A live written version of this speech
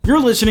You're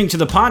listening to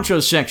the Poncho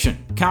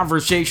Section,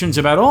 conversations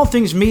about all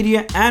things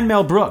media and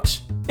Mel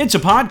Brooks. It's a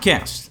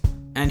podcast.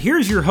 And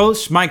here's your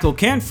hosts, Michael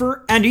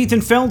Canfer and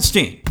Ethan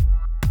Feldstein.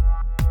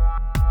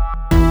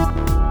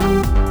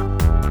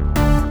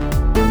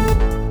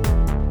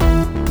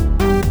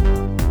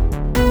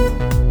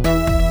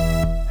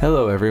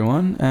 Hello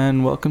everyone,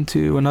 and welcome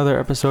to another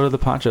episode of the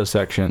Poncho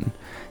Section.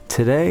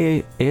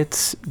 Today,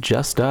 it's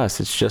just us.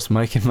 It's just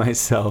Mike and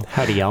myself.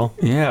 Howdy, y'all.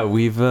 Yeah,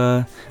 we've,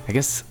 I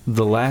guess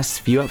the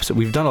last few episodes,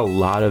 we've done a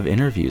lot of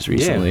interviews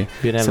recently. Yeah,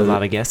 we've had a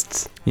lot of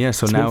guests. Yeah,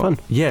 so it's now, been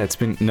fun.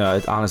 Yeah,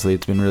 honestly,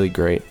 it's been really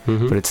great.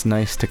 Mm-hmm. But it's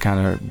nice to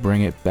kind of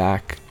bring it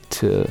back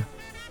to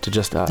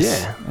just us.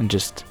 Yeah. And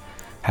just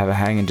have a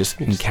hang and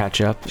and catch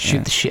up.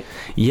 Shoot the shit.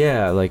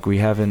 Yeah, like we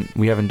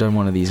haven't done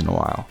one of these in a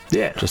while.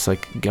 Yeah. Just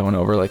like going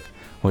over like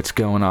what's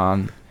going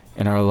on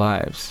in our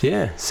lives.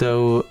 Yeah,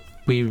 so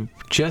we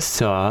just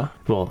saw,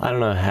 well, I don't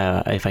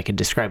know if I could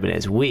describe it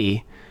as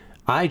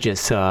I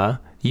just saw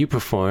you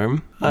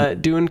perform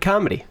doing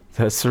comedy.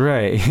 That's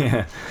right.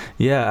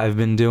 Yeah, I've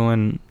been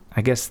doing,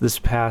 I guess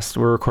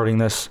we're recording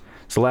this,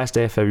 it's the last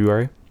day of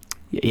February.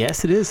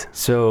 Yes, it is.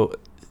 So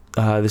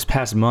this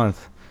past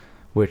month,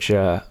 which,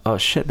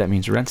 that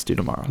means rent's due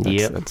tomorrow.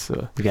 That's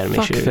we gotta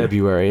make sure.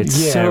 February.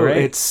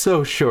 It's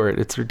so short.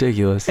 It's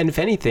ridiculous. And if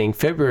anything,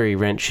 February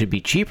rent should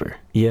be cheaper.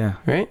 Yeah.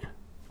 Right?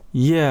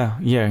 Yeah,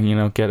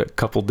 get a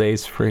couple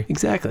days free.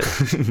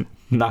 Exactly.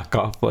 Knock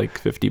off like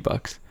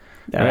 $50.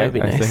 That'd be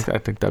nice. I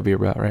think that'd be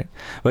about right.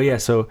 But yeah,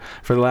 so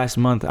for the last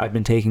month, I've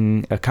been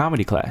taking a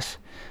comedy class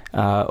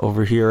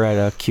over here at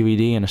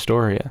QED in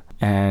Astoria.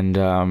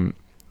 And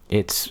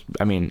it's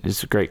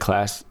a great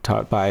class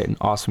taught by an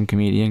awesome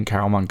comedian,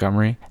 Carol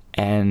Montgomery.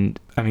 And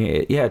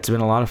it's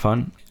been a lot of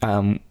fun.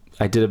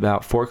 I did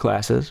about 4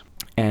 classes,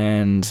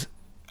 and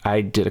I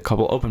did a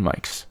couple open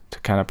mics to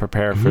kind of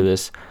prepare for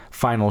this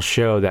final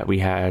show that we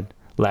had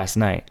last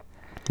night.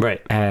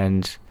 Right.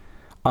 And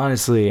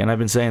honestly, and I've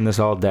been saying this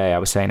all day, I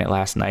was saying it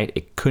last night,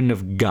 it couldn't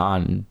have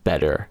gone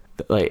better.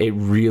 Like, it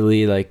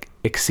really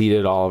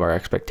exceeded all of our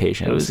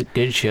expectations. It was a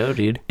good show,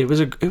 dude. It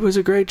was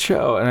a great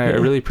show, and I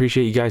really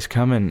appreciate you guys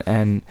coming.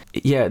 And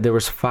yeah, there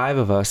was 5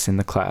 of us in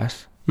the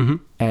class,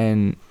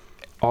 and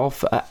all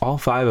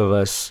 5 of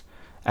us,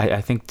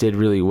 I think, did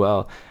really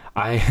well.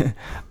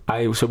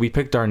 So we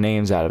picked our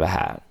names out of a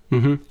hat,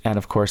 and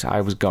of course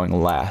I was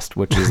going last,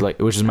 which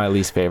is my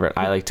least favorite.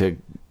 I like to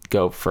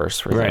go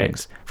first for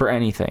things, for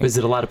anything. Was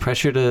it a lot of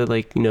pressure to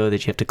know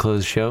that you have to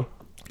close the show?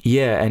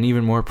 Yeah, and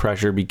even more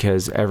pressure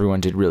because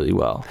everyone did really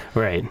well.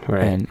 Right.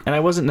 And I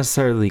wasn't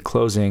necessarily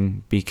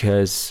closing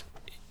because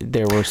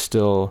there were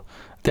still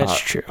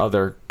true.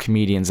 Other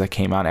comedians that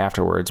came on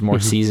afterwards, more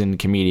seasoned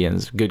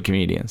comedians, good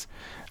comedians,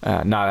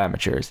 not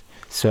amateurs.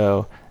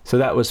 So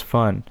that was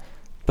fun.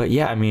 But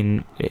yeah,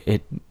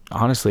 it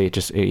honestly,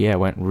 it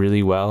went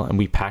really well, and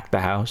we packed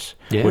the house,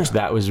 which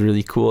that was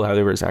really cool, how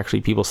there was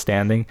actually people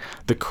standing.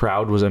 The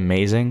crowd was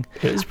amazing.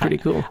 It was pretty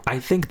cool. I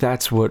think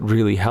that's what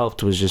really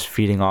helped, was just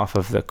feeding off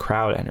of the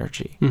crowd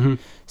energy.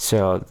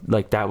 So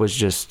that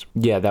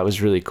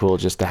was really cool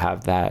just to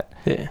have that.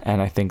 Yeah.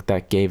 And I think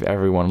that gave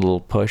everyone a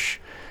little push,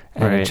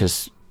 and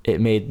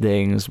it made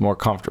things more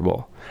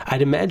comfortable.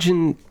 I'd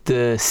imagine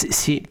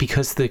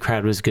because the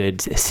crowd was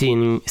good,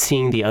 seeing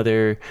the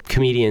other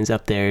comedians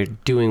up there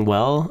doing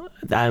well,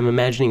 I'm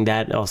imagining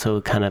that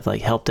also kind of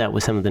helped out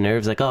with some of the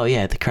nerves. Oh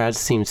yeah, the crowd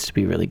seems to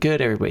be really good.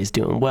 Everybody's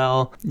doing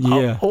well.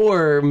 Yeah.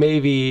 Or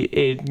maybe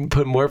it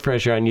put more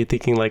pressure on you,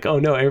 thinking oh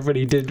no,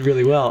 everybody did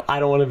really well. I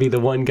don't want to be the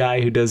one guy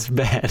who does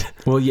bad.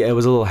 Well, yeah, it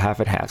was a little half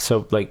and half.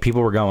 So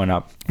people were going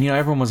up.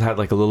 Everyone had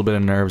a little bit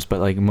of nerves,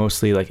 but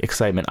mostly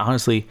excitement.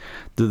 Honestly,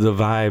 the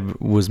vibe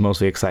was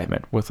mostly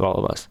excitement with all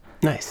of us.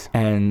 Nice.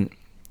 And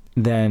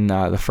then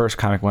the first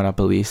comic went up,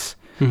 Elise,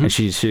 and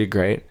she did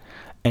great.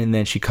 And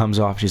then she comes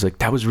off, she's like,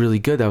 that was really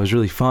good, that was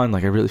really fun, I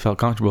really felt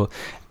comfortable.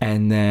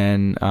 And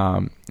then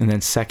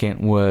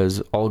second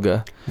was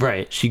Olga.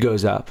 Right. She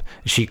goes up,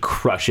 she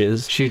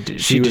crushes. She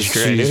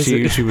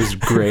was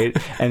great.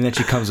 And then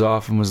she comes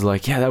off and was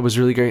like, yeah, that was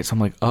really great. So I'm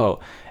like, oh,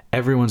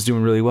 everyone's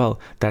doing really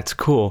well. That's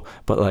cool.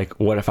 But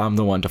what if I'm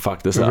the one to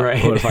fuck this up?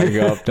 Right. What if I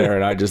go up there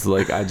and I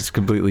just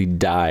completely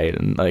died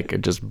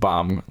and just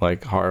bombed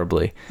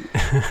horribly?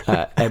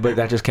 But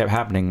that just kept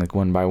happening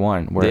one by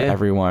one, where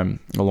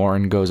everyone,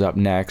 Lauren goes up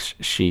next,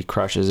 she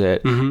crushes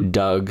it.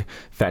 Doug,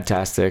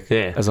 fantastic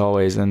as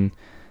always, and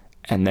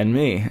then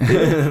me.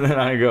 And then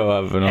I go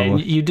up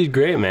and you did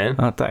great, man.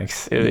 Oh,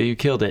 thanks. You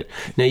killed it.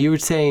 Now, you were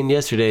saying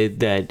yesterday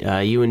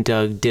that you and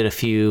Doug did a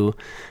few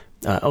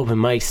open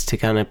mics to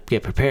kind of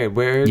get prepared.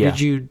 Where did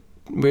you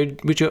do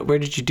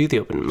the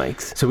open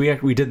mics? So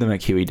we did them at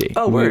QED.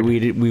 Oh, word.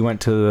 We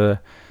went to the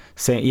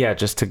same,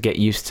 just to get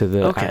used to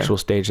the actual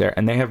stage there.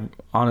 And they have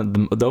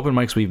the open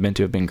mics we've been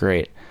to have been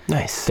great.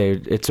 Nice.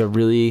 It's a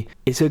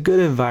good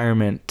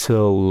environment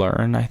to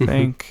learn, I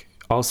think.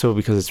 Also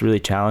because it's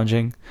really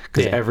challenging,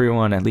 because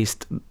everyone, at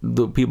least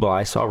the people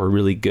I saw, were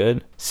really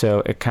good.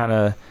 So it kind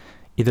of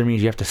either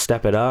means you have to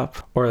step it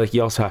up, or like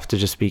you also have to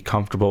just be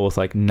comfortable with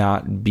like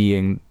not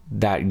being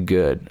that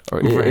good, or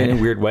in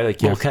a weird way, like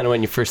kind of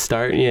when you first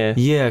start.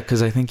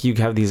 Because I think you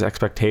have these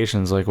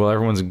expectations like, well,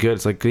 everyone's good.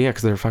 It's like,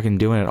 because they're fucking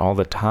doing it all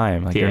the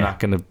time. Like, you're not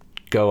gonna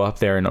go up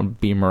there and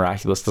be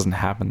miraculous. It doesn't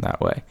happen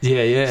that way.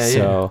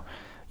 So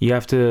you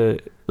have to,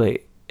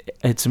 like,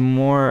 it's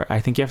more, I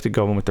think you have to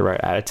go in with the right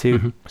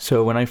attitude.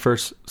 So when I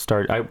first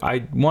started,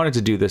 I wanted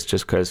to do this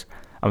just because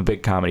I'm a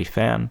big comedy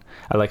fan.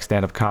 I like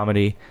stand-up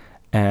comedy,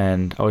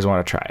 and I always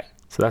want to try it.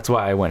 So that's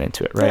why I went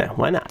into it, right? Yeah,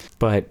 why not?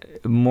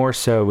 But more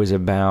so was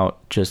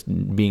about just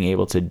being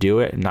able to do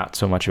it, and not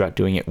so much about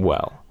doing it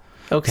well.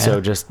 Okay.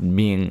 So just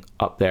being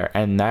up there,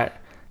 and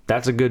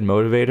that's a good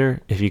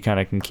motivator if you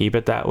kind of can keep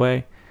it that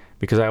way,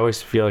 because I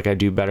always feel like I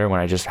do better when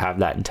I just have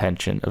that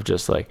intention of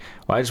just like,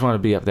 well, I just want to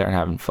be up there and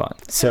having fun.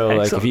 So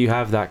like, if you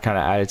have that kind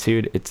of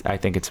attitude, I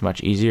think it's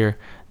much easier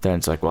than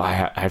it's like, well, I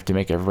have to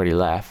make everybody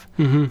laugh.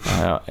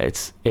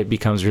 It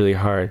becomes really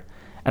hard.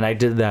 And I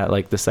did that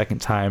like the second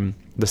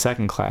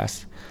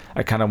class.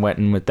 I kind of went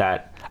in with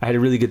that. I had a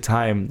really good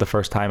time the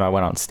first time I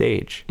went on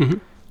stage. I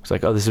was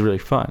like, oh, this is really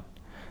fun.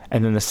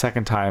 And then the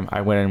second time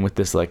I went in with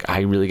this, like,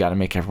 I really got to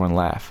make everyone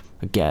laugh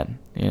again,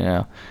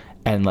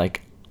 and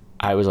like,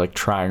 I was like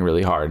trying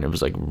really hard, and it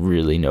was like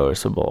really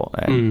noticeable,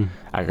 and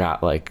I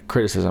got like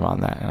criticism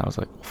on that, and I was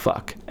like,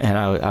 fuck. And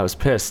I was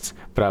pissed,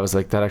 but I was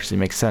like, that actually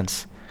makes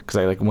sense, because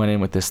I like went in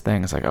with this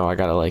thing. It's like, oh, I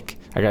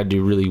gotta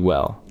do really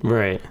well.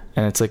 Right.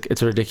 And it's like,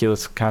 it's a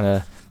ridiculous kind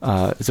of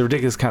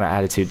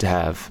attitude to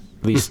have,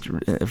 at least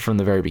from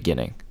the very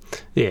beginning.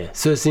 Yeah.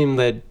 So it seemed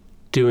that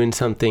doing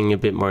something a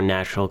bit more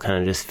natural, kind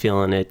of just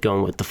feeling it,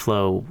 going with the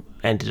flow,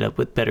 ended up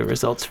with better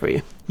results for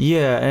you.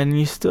 Yeah, and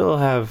you still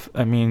have,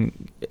 I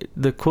mean,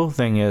 the cool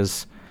thing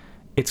is,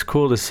 it's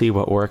cool to see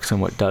what works and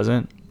what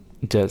doesn't,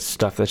 just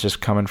stuff that's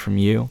just coming from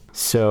you.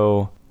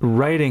 So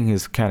writing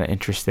is kind of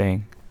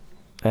interesting,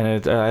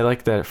 and I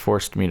like that it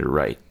forced me to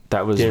write.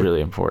 That was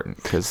really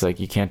important, because like,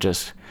 you can't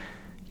just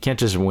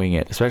wing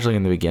it, especially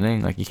in the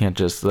beginning. Like, you can't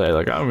just say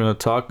like, I'm gonna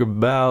talk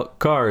about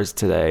cars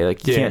today.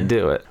 Like, you can't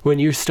do it. When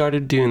you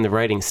started doing the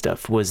writing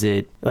stuff, was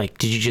it like,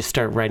 did you just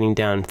start writing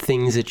down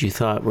things that you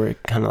thought were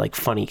kind of like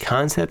funny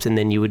concepts, and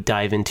then you would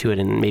dive into it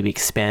and maybe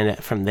expand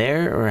it from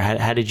there, or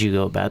how did you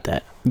go about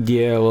that?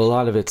 Yeah, well, a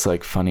lot of it's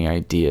like funny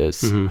ideas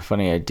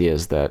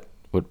that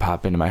would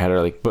pop into my head,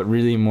 or like, but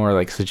really more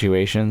like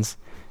situations,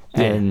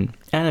 and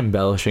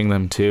embellishing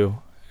them too,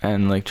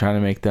 and like trying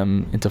to make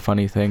them into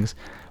funny things.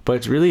 But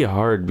it's really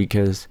hard,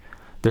 because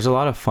there's a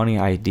lot of funny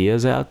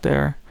ideas out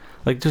there.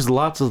 Like, there's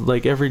lots of,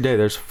 like, every day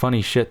there's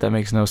funny shit that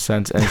makes no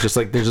sense, and it's just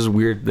like, there's just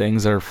weird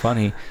things that are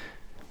funny,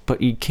 but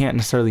you can't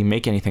necessarily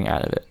make anything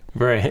out of it.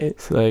 Right.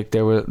 So, like,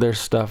 there's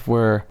stuff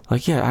where,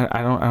 like,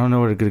 I don't know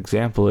what a good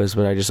example is,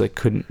 but I just like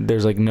couldn't.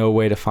 There's like no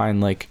way to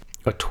find like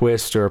a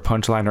twist or a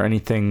punchline or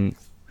anything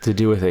to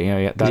do with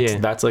it.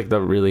 That's like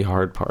the really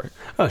hard part.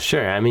 Oh,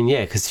 sure. I mean,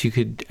 yeah, because we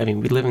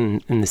live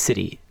in the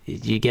city.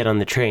 You get on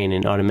the train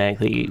and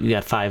automatically you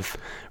got 5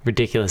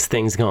 ridiculous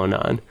things going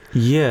on.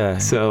 Yeah.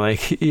 So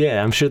like,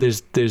 yeah, I'm sure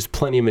there's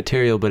plenty of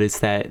material, but it's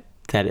that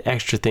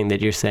extra thing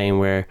that you're saying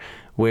where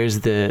where's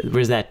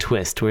that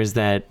twist? Where's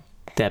that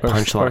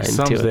punchline? Or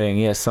something,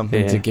 to it?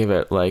 Something to give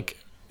it like,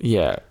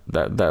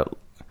 that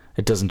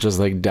it doesn't just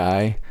like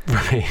die.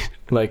 Right.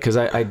 Like, because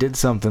I did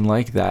something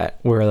like that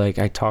where like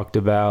I talked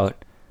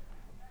about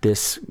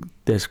this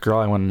girl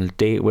I went on a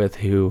date with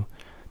who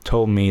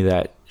told me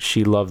that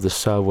she loved the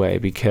subway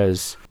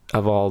because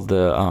of all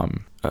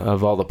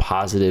the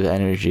positive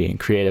energy and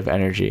creative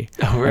energy.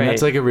 Oh, right. And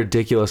that's like a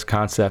ridiculous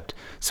concept.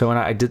 So when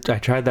I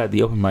tried that at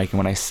the open mic, and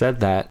when I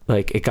said that,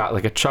 like, it got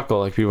like a chuckle.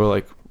 Like, people were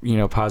like,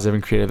 positive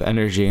and creative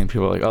energy, and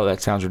people were like, oh,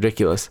 that sounds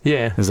ridiculous.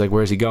 Yeah. It's like,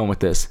 where's he going with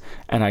this?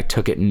 And I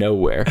took it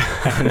nowhere.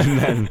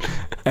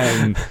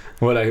 and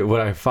what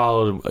I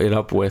followed it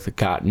up with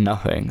got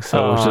nothing.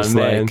 So it was just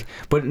like,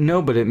 but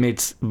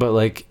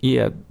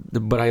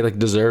I like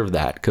deserve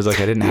that, because like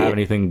I didn't have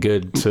anything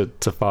good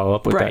to follow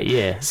up with. Right. That.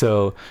 Yeah.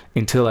 So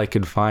until I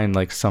could find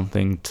like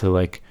something to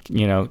like,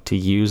 to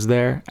use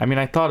there. I mean,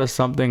 I thought of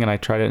something and I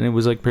tried it and it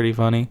was like pretty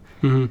funny,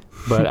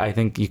 but I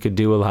think you could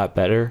do a lot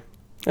better.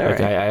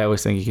 I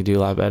always think you could do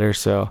a lot better.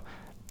 So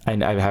I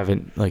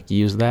haven't like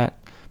used that.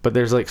 But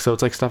there's like, so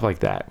it's like stuff like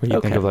that where you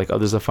think of like, oh,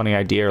 this is a funny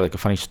idea or like a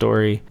funny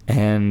story.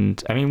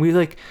 And I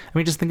mean,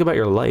 just think about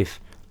your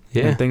life.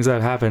 Yeah. And things that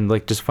have happened,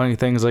 like just funny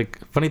things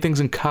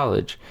in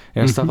college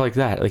and stuff like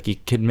that. Like, you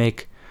could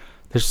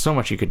there's so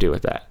much you could do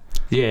with that.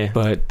 Yeah.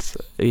 But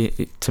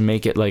to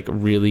make it like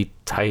really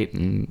tight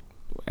and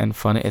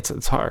funny,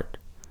 it's hard.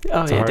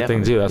 Oh, it's a hard thing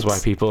to do. That's why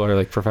people are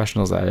like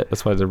professionals at it.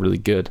 That's why they're really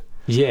good.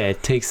 Yeah,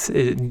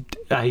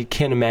 I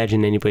can't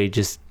imagine anybody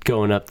just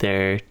going up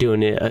there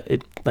doing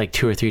it like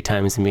 2 or 3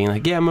 times and being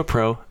like, yeah, I'm a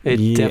pro.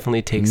 It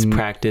definitely takes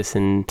practice,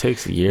 and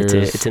takes years.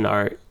 It's an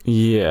art.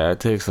 Yeah,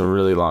 it takes a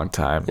really long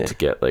time to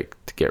get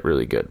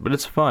really good, but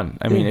it's fun.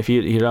 I mean, if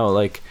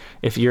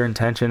if your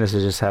intention is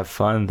to just have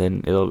fun,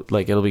 then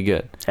it'll be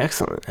good.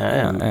 Excellent.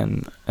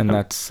 And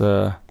that's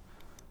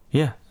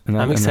And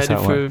I'm and that's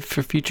excited how it went.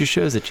 for future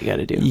shows that you got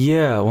to do.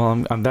 Yeah,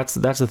 well, that's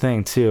the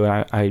thing too.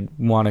 I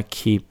want to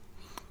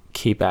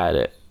keep at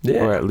it,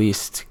 Yeah. or at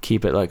least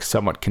keep it like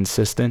somewhat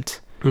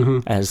consistent Mm-hmm.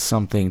 as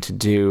something to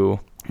do.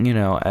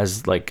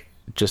 As like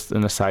just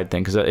an aside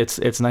thing, because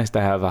it's nice to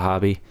have a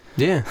hobby.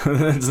 Yeah.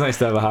 It's nice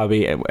to have a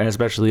hobby, and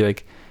especially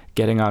like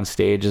getting on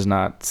stage is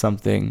not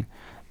something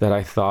that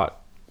I thought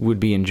would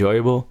be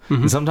enjoyable.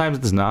 Mhm. And sometimes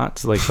it's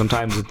not. Like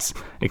sometimes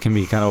it can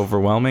be kind of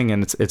overwhelming,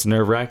 and it's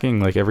nerve wracking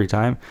like every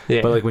time.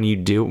 Yeah. But like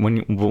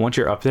once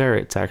you're up there,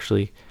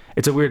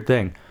 it's a weird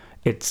thing.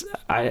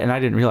 I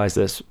didn't realize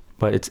this,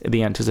 but it's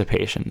the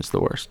anticipation is the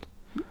worst.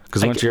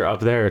 Because once you're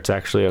up there, it's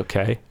actually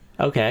okay.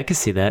 Okay, I can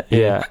see that.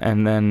 Yeah,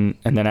 and then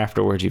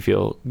afterwards you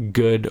feel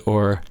good,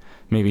 or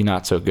maybe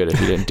not so good if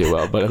you didn't do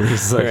well, but at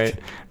least like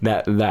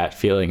Right. that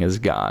feeling is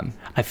gone.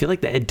 I feel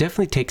like that it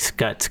definitely takes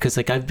guts, because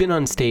like I've been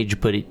on stage,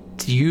 but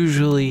it's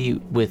usually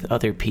with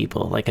other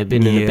people. Like I've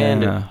been in a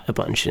band Yeah. a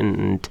bunch,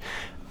 and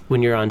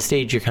when you're on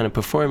stage, you're kind of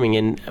performing,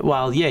 and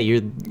while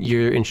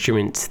your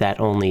instrument's that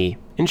only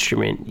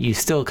instrument, you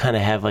still kind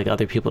of have like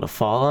other people to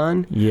fall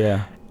on.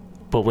 Yeah.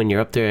 But when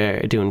you're up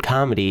there doing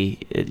comedy,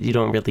 you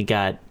don't really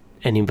got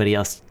anybody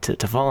else to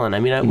fall on.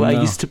 I mean, I No.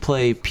 used to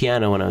play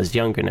piano when I was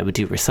younger, and I would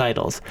do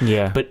recitals.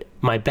 Yeah. But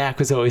my back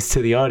was always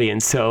to the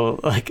audience, so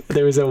like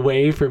there was a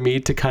way for me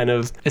to kind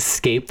of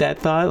escape that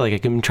thought. Like I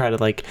can try to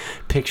like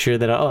picture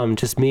that, oh, I'm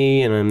just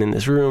me, and I'm in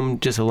this room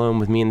just alone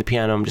with me and the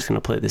piano. I'm just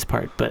gonna play this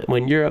part. But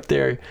when you're up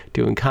there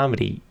doing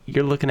comedy,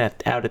 you're looking out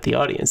at the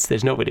audience.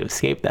 There's no way to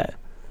escape that.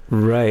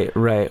 Right.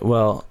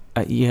 Well,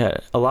 yeah,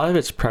 a lot of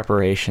it's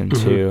preparation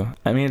too.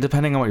 I mean,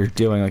 depending on what you're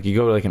doing, like you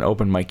go to like an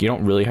open mic, you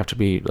don't really have to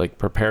be like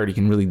prepared. You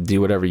can really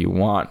do whatever you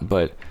want,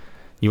 but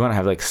you want to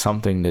have like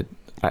something that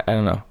I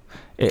don't know.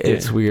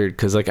 It's weird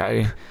because like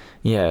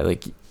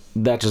like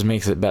that just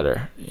makes it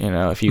better.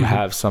 If you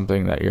have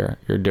something that you're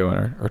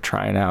doing or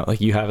trying out, like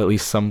you have at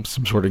least some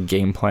sort of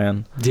game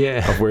plan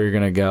Yeah. of where you're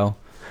gonna go.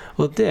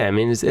 Well, yeah. I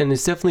mean, it's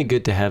definitely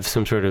good to have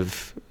some sort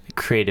of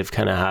creative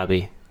kind of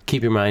hobby.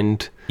 Keep your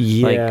mind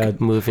like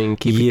moving,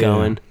 keep it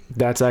going.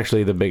 That's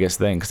actually the biggest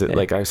thing, because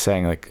like I was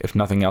saying, like if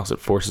nothing else, it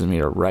forces me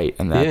to write,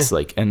 and that's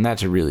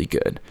that's really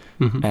good.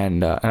 Mhm.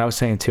 And I was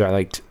saying too, I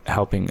liked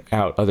helping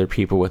out other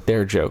people with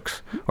their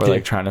jokes, or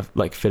like trying to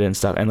like fit in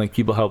stuff, and like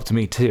people helped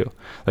me too.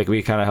 Like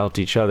we kind of helped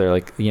each other,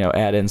 like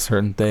add in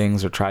certain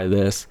things or try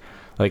this,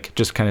 like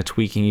just kind of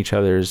tweaking each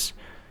other's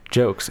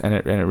jokes, and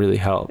it really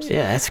helps.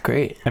 Yeah, that's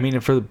great. I mean,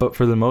 for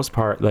the most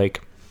part,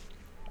 like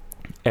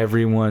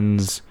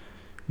everyone's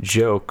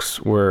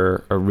jokes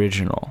were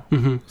original.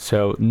 Mm-hmm.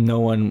 So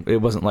it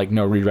wasn't like,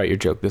 no, rewrite your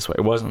joke this way.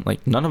 It wasn't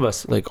like none of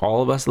us, like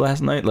all of us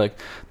last night, like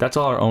that's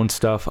all our own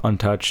stuff,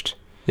 untouched.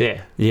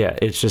 Yeah. Yeah,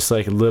 it's just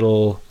like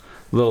little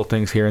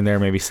things here and there,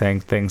 maybe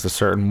saying things a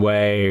certain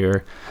way,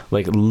 or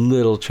like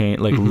little change,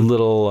 like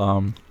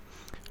little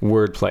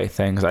wordplay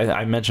things.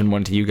 I mentioned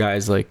one to you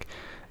guys, like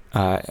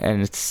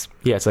and it's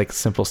like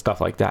simple stuff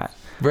like that.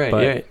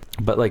 Right.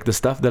 But like the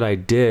stuff that I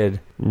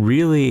did,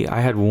 really, I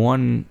had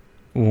one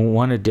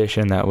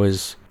addition that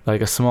was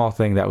like a small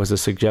thing that was a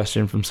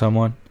suggestion from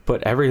someone,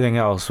 but everything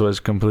else was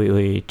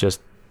completely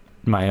just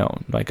my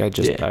own. Like I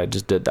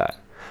just did that.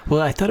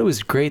 Well, I thought it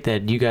was great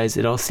that you guys,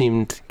 it all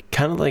seemed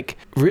kind of like,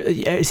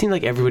 it seemed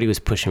like everybody was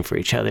pushing for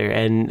each other,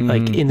 and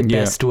like in the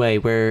best way,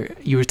 where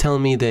you were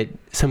telling me that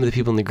some of the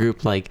people in the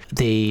group, like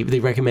they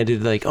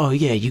recommended like, oh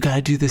yeah, you got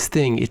to do this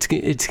thing. It's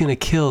going to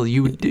kill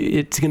you.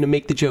 It's going to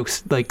make the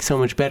jokes like so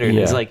much better. And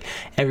it's like,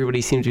 everybody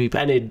seemed to be,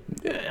 and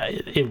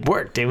it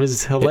worked. It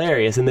was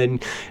hilarious. And then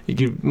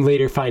you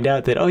later find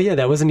out that, oh yeah,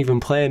 that wasn't even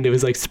planned. It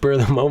was like spur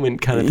of the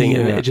moment kind of thing.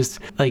 And it just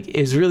like, it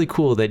was really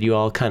cool that you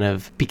all kind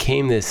of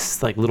became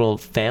this like little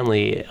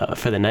family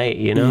for the night,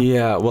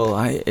 Yeah. Well,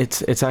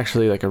 it's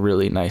actually like a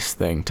really nice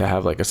thing to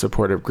have like a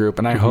supportive group.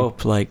 And I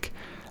hope like,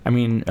 I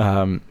mean,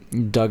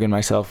 Doug and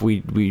myself,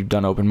 we've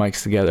done open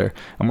mics together,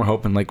 and we're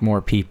hoping like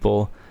more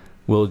people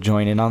will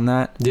join in on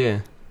that. Yeah.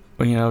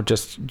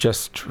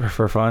 Just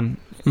for fun.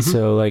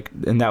 So like,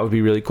 and that would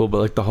be really cool.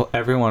 But like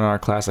everyone in our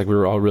class, like we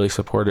were all really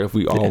supportive.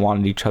 We all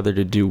wanted each other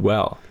to do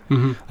well.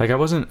 Like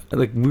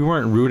we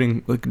weren't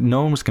rooting, like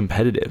no one was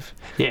competitive.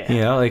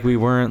 Yeah. Like we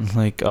weren't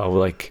like, oh,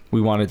 like we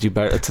want to do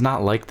better. It's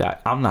not like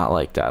that. I'm not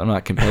like that. I'm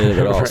not competitive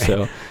at all.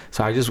 Right.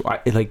 So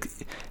I like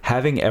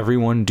having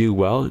everyone do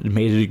well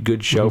made it a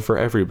good show for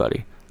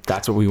everybody.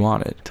 That's what we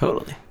wanted.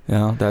 Totally.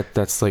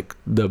 That's like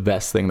the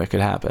best thing that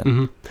could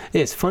happen.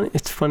 Yeah, it's funny.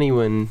 It's funny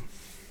when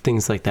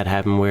things like that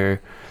happen,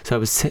 where, so I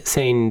was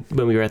saying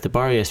when we were at the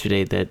bar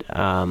yesterday that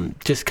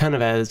just kind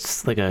of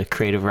as like a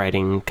creative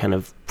writing kind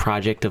of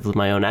project of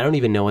my own, I don't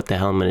even know what the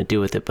hell I'm going to do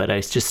with it, but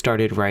I just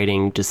started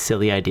writing just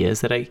silly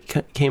ideas that I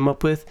came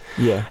up with,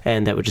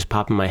 and that would just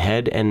pop in my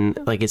head, and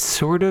like it's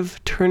sort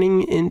of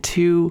turning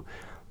into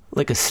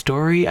like a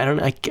story.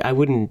 I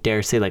wouldn't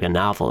dare say like a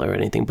novel or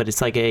anything, but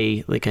it's like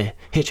a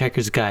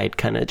Hitchhiker's Guide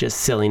kind of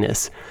just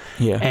silliness.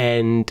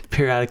 And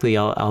periodically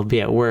I'll be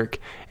at work,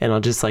 and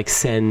I'll just like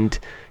send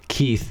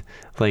Keith,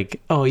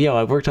 like, oh, yo,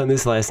 I worked on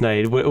this last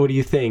night. What do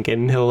you think?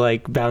 And he'll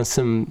like bounce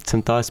some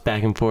thoughts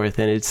back and forth.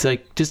 And it's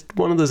like just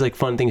one of those like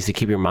fun things to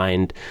keep your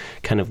mind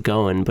kind of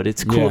going. But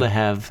it's cool to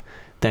have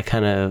that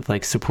kind of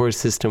like support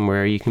system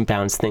where you can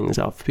bounce things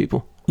off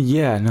people.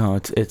 Yeah, no,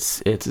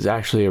 it's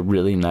actually a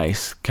really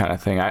nice kind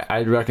of thing.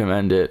 I'd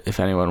recommend it if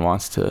anyone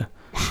wants to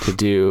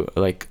do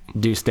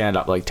stand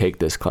up, like take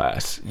this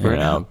class. You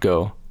know,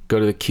 go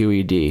to the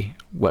QED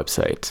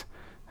website.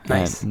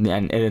 Nice.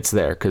 And it's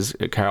there because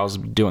Carol's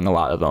doing a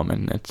lot of them,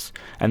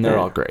 and they're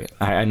all great.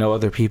 I know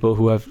other people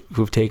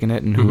who've taken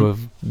it and who have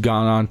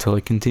gone on to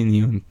like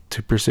continue and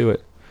to pursue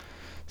it.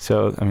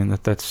 So I mean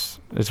it's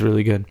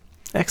really good.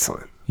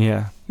 Excellent.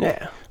 Yeah.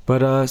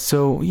 But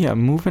so yeah,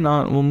 moving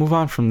on. We'll move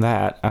on from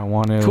that. I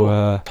want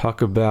to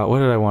talk about, what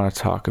did I want to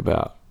talk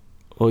about?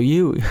 Well,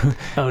 you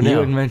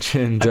had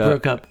mentioned I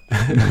broke up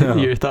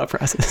your thought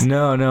process.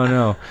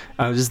 No.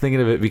 I was just thinking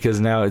of it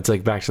because now it's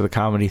like back to the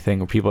comedy thing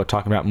where people are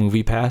talking about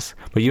MoviePass,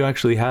 but you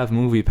actually have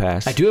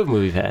MoviePass. I do have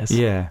MoviePass.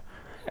 Yeah,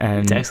 and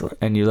it's excellent,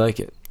 and you like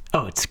it.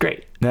 Oh, it's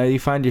great. Now, you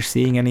find you're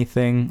seeing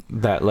anything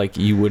that like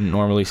you wouldn't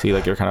normally see,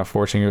 like you're kind of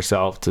forcing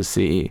yourself to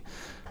see.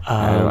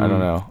 I don't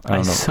know.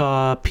 I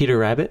saw Peter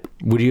Rabbit.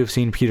 Would you have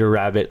seen Peter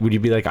Rabbit? Would you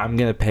be like, I'm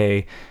gonna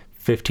pay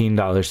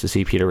 $15 to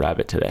see Peter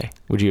Rabbit today?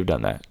 Would you have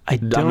done that?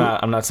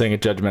 I'm not saying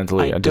it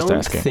judgmentally. I'm just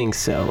asking. I don't think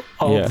so.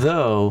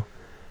 Although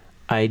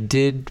I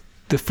did,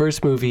 the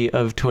first movie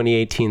of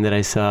 2018 that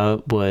I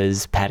saw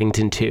was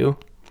Paddington 2.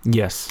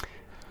 Yes.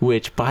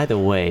 Which, by the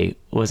way,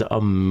 was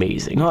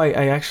amazing. No,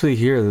 I actually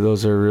hear that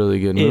those are really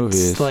good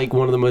movies. It's like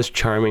one of the most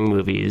charming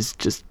movies.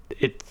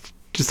 It's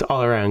just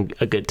all around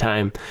a good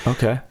time.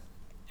 Okay.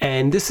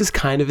 And this is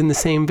kind of in the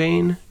same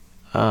vein.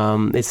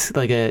 It's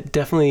like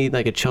definitely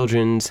like a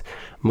children's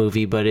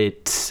movie, but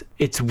it's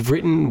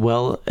written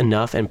well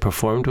enough and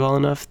performed well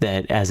enough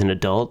that as an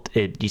adult,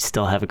 you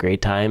still have a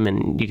great time,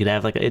 and you could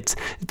have it's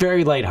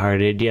very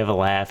lighthearted. You have a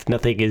laugh.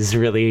 Nothing is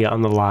really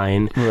on the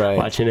line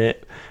watching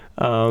it.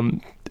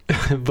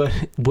 But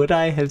would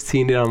I have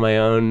seen it on my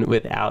own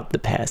without the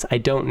pass? I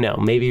don't know.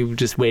 Maybe we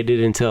just waited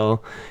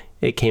until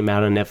it came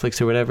out on Netflix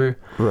or whatever.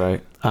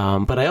 Right.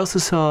 But I also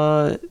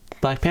saw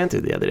Black Panther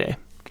the other day.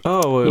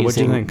 Oh, what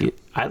do you think?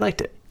 I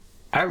liked it.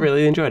 I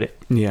really enjoyed it.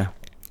 Yeah.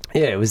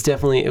 Yeah, it was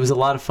a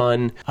lot of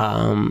fun.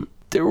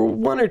 There were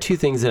one or two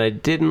things that I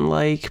didn't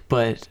like,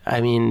 but I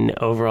mean,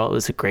 overall, it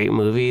was a great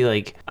movie.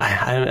 Like,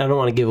 I don't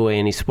want to give away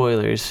any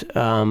spoilers.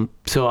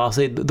 So I'll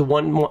say the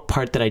one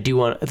part that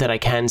I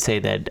can say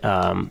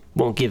that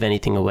won't give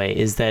anything away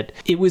is that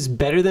it was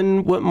better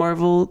than what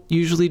Marvel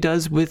usually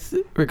does with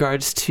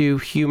regards to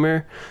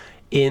humor.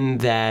 In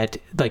that,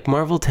 like,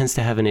 Marvel tends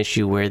to have an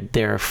issue where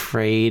they're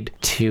afraid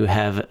to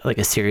have like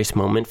a serious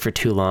moment for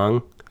too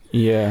long.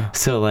 Yeah.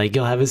 So like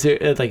you'll have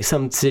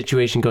some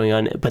situation going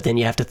on, but then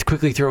you have to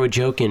quickly throw a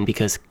joke in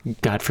because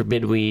God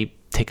forbid we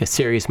take a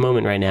serious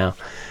moment right now.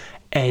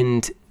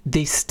 And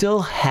they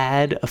still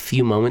had a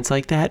few moments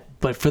like that,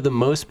 but for the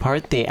most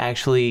part, they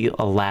actually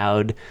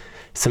allowed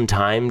some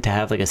time to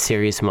have like a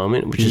serious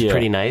moment, which is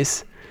pretty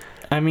nice.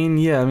 I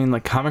mean,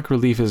 like comic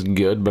relief is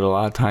good, but a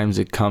lot of times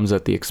it comes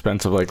at the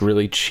expense of like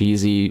really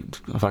cheesy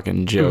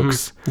fucking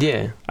jokes. Mm-hmm.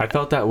 Yeah. I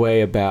felt that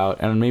way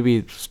about, and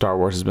maybe Star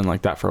Wars has been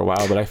like that for a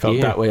while, but I felt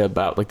that way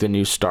about like the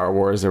new Star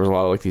Wars. There was a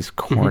lot of like these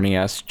corny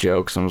ass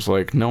jokes. I was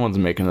like, no one's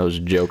making those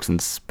jokes in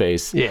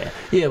space. Yeah.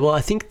 Yeah. Well,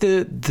 I think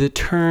the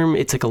term,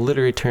 it's like a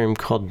literary term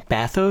called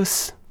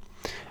bathos.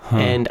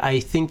 And I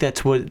think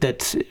that's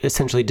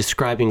essentially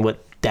describing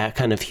what that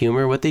kind of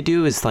humor, what they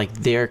do is like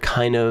they're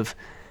kind of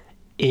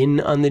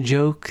in on the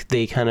joke.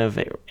 They kind of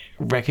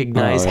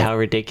recognize how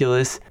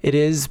ridiculous it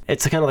is.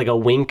 It's kind of like a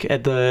wink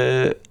at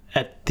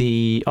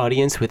the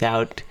audience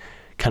without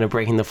kind of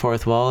breaking the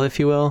fourth wall, if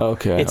you will.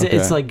 Okay.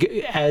 It's like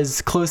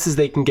as close as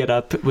they can get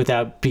up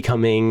without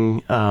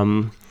becoming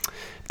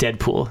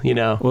Deadpool, you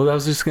know? Well, I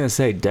was just going to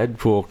say,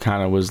 Deadpool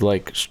kind of was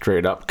like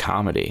straight up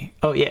comedy.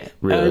 Oh, yeah.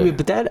 Really? I mean,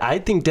 but I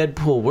think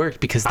Deadpool worked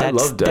because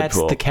that's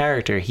the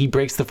character. He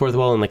breaks the fourth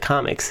wall in the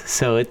comics.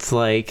 So it's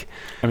like...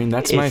 I mean,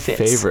 that's my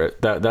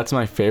favorite. That's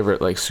my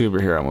favorite like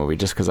superhero movie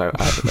just because I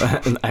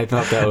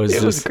thought that was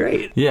It was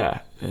great.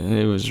 Yeah.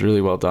 It was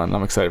really well done.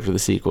 I'm excited for the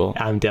sequel.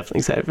 I'm definitely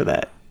excited for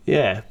that.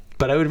 Yeah.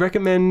 But I would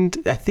recommend...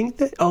 I think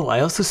that... Oh,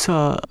 I also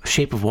saw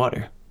Shape of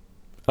Water.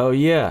 Oh,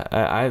 yeah.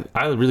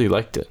 I really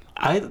liked it.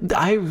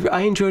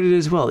 I enjoyed it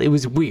as well. It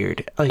was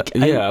weird. Like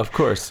of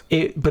course.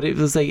 But it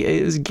was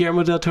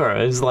Guillermo del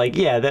Toro. It was like,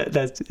 yeah,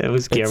 it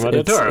was Guillermo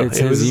del Toro. It's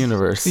his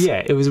universe.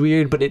 Yeah, it was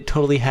weird, but it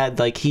totally had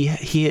like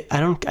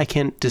I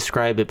can't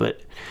describe it,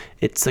 but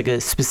it's like a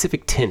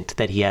specific tint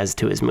that he has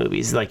to his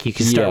movies. Like you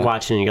can start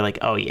watching and you're like,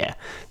 oh yeah,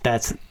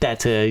 that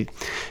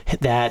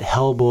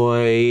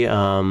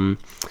Hellboy.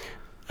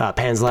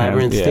 Pan's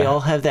Labyrinth, they all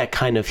have that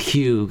kind of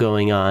hue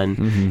going on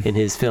in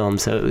his film.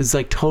 So it was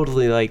like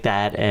totally like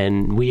that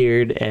and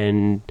weird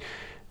and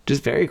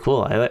just very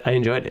cool. I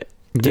enjoyed it.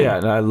 Yeah,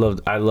 and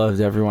I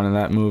loved everyone in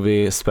that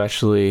movie,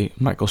 especially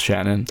Michael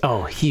Shannon.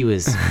 Oh, he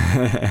was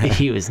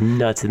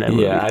nuts in that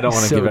movie. Yeah, I don't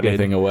want to give good.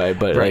 anything away,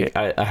 but Right.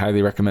 I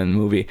highly recommend the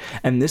movie.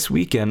 And this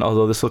weekend,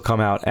 although this will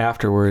come out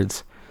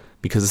afterwards,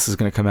 because this is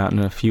going to come out in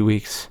a few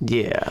weeks,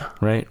 Yeah.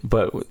 right?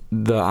 But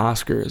the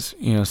Oscars,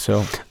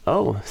 so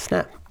Oh,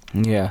 snap.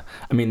 yeah.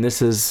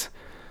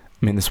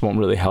 This won't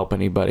really help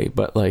anybody,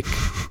 but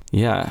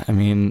yeah,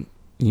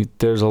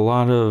 there's a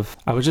lot of.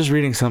 I was just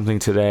reading something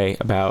today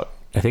about.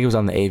 I think it was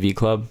on the AV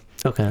Club.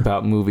 Okay.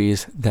 About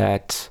movies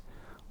that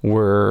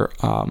were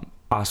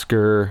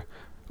Oscar,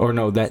 or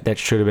no, that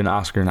should have been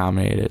Oscar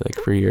nominated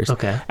for years.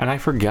 Okay. And I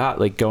forgot,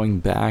 going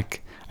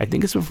back, I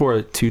think it's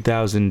before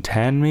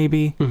 2010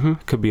 maybe. Mm-hmm.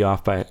 Could be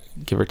off by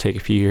give or take a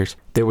few years.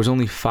 There was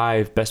only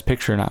 5 Best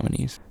Picture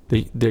nominees.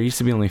 There used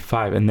to be only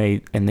 5, and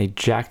they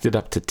jacked it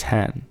up to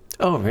 10.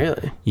 Oh,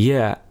 really?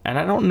 Yeah, and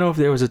I don't know if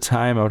there was a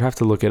time, I would have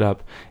to look it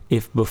up,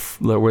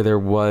 where there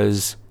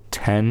was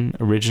 10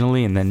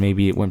 originally, and then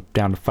maybe it went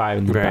down to 5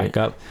 and then Right. back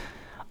up.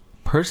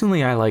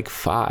 Personally, I like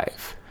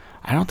 5.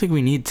 I don't think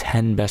we need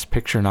 10 Best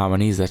Picture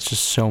nominees. That's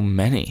just so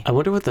many. I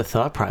wonder what the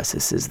thought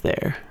process is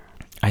there.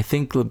 I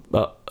think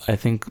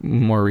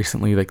more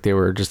recently, they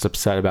were just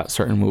upset about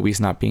certain movies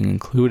not being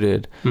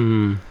included.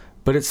 Mm.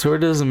 But it sort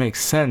of doesn't make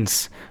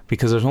sense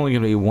because there's only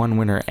going to be one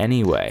winner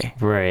anyway.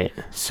 Right.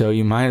 So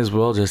you might as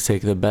well just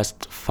take the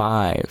best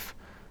 5.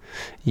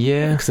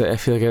 Yeah. Because I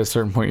feel like at a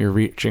certain point you're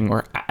reaching,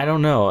 or I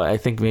don't know. I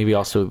think maybe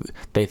also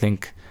they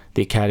think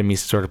the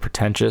Academy's sort of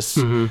pretentious,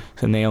 and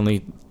they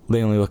only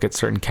look at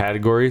certain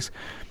categories.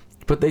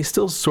 But they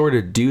still sort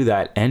of do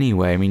that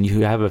anyway.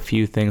 You have a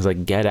few things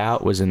like Get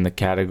Out was in the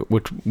category,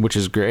 which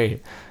is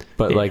great,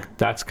 but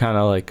that's kind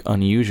of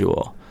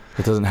unusual.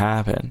 It doesn't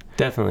happen.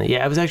 Definitely.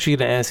 Yeah, I was actually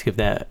going to ask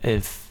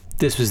if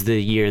this was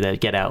the year that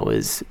Get Out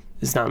is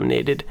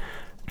nominated.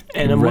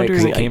 And I'm right,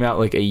 because wondering, it came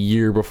out a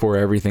year before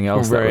everything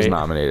else that was Right.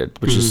 nominated,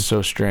 which is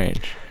so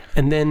strange.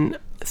 and then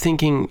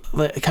thinking,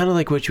 kind of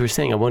like what you were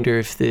saying, I wonder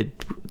if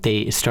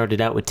they started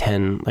out with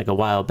 10 a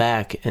while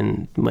back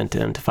and went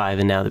down to 5,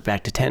 and now they're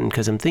back to 10.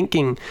 Because I'm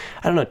thinking,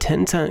 I don't know,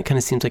 10 kind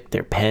of seems like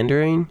they're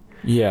pandering.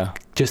 Yeah.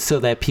 Just so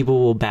that people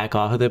will back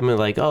off of them and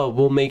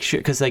we'll make sure,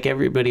 because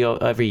everybody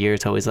every year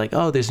it's always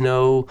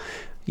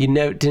you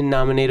didn't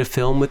nominate a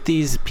film with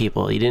these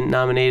people, you didn't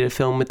nominate a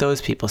film with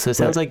those people, so it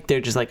sounds like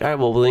they're just all right,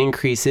 well, we'll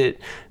increase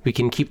it, we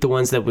can keep the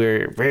ones that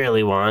we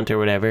rarely want or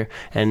whatever,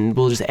 and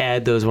we'll just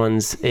add those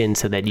ones in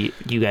so that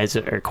you guys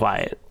are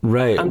quiet.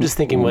 Right. I'm just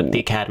thinking what the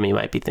Academy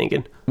might be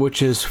thinking.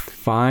 Which is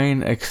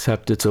fine,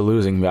 except it's a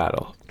losing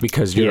battle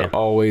because you're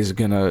always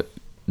gonna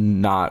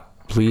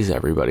not please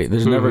everybody.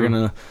 There's never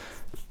gonna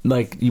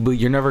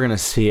you're never gonna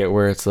see it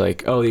where it's the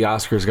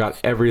Oscars got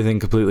everything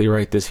completely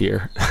right this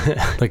year,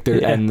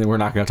 and we're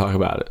not gonna talk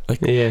about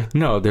it.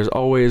 No, there's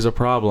always a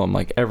problem.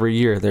 Every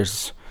year,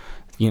 there's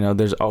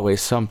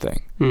always something.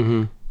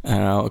 Mm-hmm. I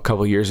know a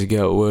couple years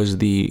ago it was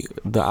the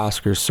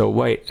Oscars so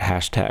white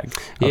hashtag.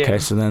 Okay,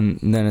 so then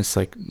it's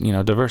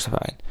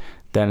diversified.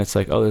 Then it's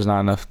there's not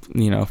enough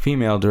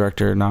female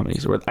director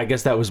nominees. Or I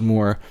guess that was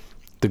more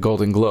the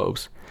Golden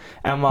Globes.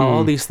 And while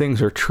all these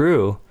things are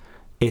true,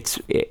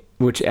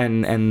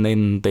 and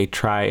then they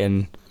try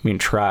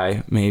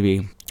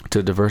maybe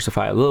to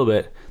diversify a little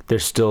bit,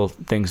 there's still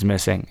things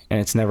missing, and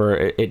it's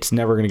never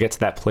going to get to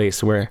that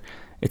place where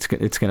it's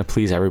going to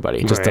please everybody.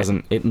 It just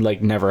doesn't. It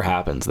never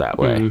happens that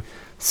way.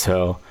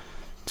 So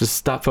just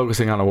stop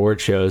focusing on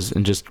award shows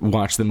and just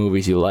watch the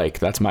movies you like.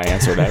 That's my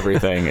answer to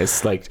everything.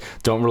 It's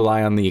don't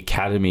rely on the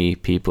Academy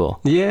people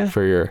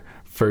for your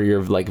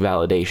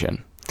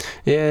validation.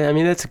 Yeah,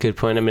 that's a good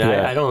point.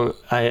 I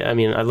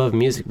love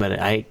music, but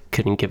I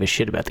couldn't give a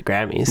shit about the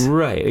Grammys.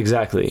 Right,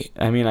 exactly.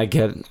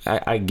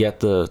 I get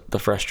the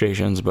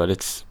frustrations, but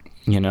it's,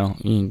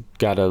 you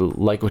gotta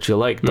like what you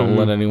like. Don't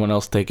let anyone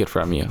else take it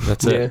from you.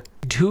 That's it.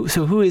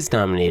 Who is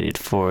nominated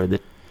for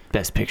the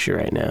Best Picture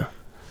right now?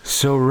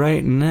 So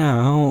right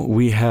now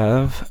we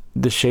have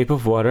The Shape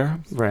of Water.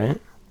 Right.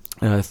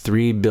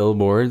 3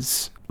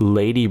 Billboards,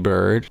 Lady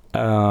Bird,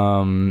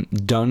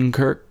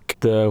 Dunkirk,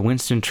 the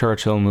Winston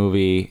Churchill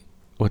movie.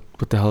 What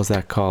the hell is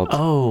that called?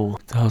 Oh,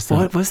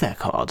 what was that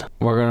called?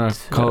 We're gonna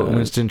call it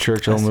Winston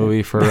Churchill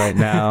movie for right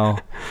now.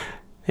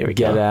 There we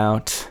Get go.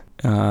 Out.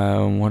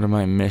 What am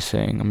I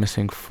missing? I'm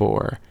missing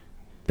 4.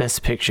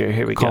 Best Picture.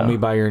 Here we go. Call Me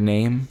by Your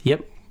Name.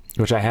 Yep.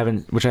 Which I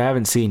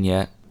haven't seen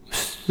yet.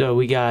 So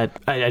we got.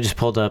 I just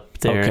pulled up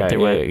their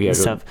yeah,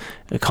 stuff.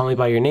 Call Me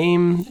by Your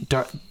Name.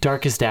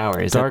 Darkest Hour.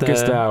 Is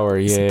Darkest Hour.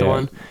 Is Yeah. that the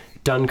one?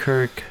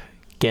 Dunkirk.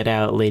 Get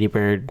Out, Lady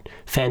Bird,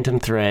 Phantom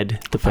Thread,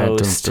 The Phantom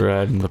Post,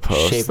 Thread, and The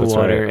Post. Shape of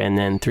Water, and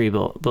then 3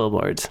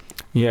 Billboards.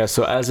 Yeah.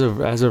 So as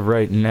of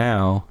right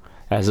now,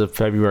 as of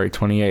February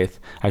 28th,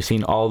 I've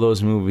seen all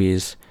those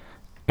movies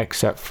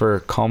except for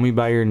Call Me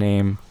by Your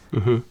Name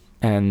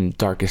and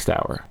Darkest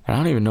Hour. I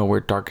don't even know where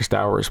Darkest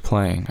Hour is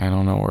playing. I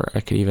don't know where I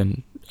could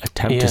even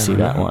attempt to see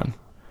that one.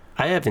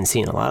 I haven't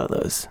seen a lot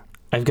of those.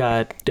 I've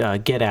got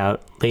Get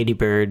Out, Lady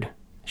Bird,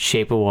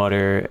 Shape of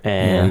Water,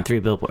 and 3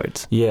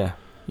 Billboards. Yeah.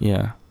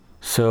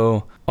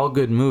 So all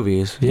good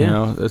movies, you Yeah.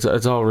 know,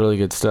 it's all really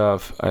good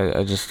stuff.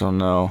 I just don't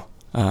know.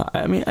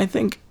 I mean, I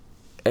think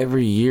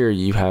every year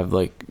you have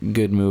like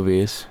good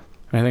movies.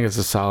 I think it's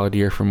a solid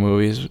year for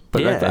movies.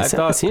 But yeah, I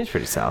thought it seems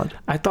pretty solid.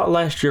 I thought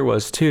last year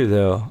was too,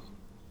 though.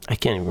 I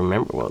can't even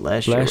remember what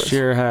last year was. Last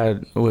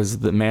year was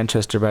the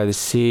Manchester by the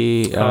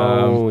Sea,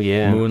 Oh,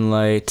 yeah.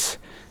 Moonlight,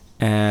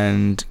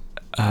 and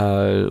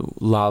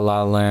La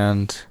La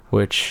Land,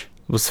 which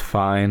was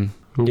fine.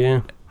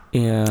 Yeah.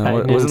 Yeah, I it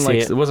didn't wasn't see like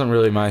it. it wasn't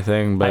really my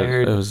thing, but I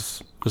heard- it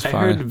was I fine.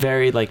 heard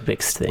very like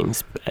mixed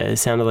things. It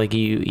sounded like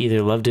you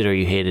either loved it or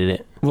you hated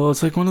it. Well,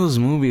 it's like one of those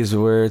movies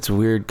where it's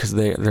weird because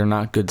they're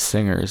not good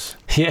singers.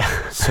 Yeah.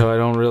 So I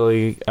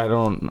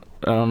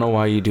don't know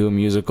why you do a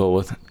musical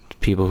with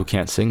people who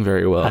can't sing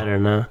very well. I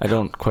don't know. I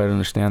don't quite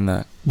understand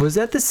that. Was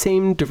that the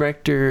same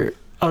director?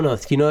 Oh no,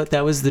 you know what?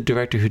 That was the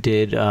director who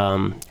did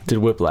Did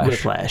Whiplash?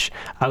 Whiplash.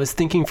 I was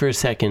thinking for a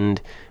second,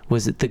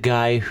 was it the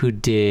guy who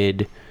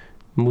did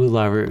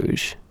Moulin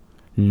Rouge?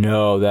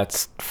 No,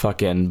 that's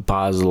fucking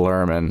Baz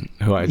Luhrmann,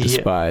 who I Yeah.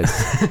 despise.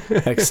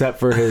 Except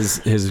for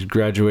his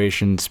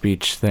graduation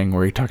speech thing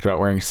where he talked about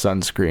wearing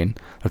sunscreen.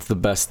 That's the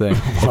best thing.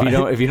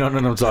 If you don't know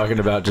what I'm talking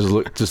about,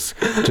 just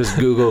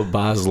Google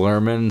Baz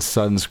Luhrmann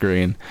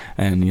sunscreen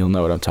and you'll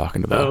know what I'm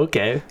talking about. Oh,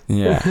 okay.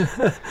 Yeah.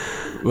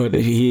 But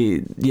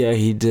he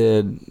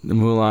did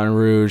Moulin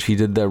Rouge. He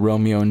did the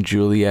Romeo and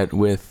Juliet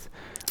with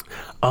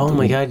Oh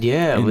my God,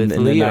 yeah, in with the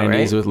Leo, 90s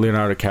right? with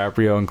Leonardo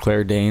DiCaprio and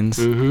Claire Danes.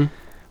 Mm-hmm.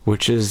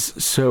 Which is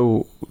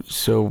so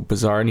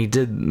bizarre, and he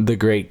did The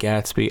Great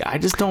Gatsby. I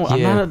just don't.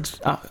 Yeah.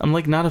 I'm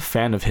not a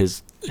fan of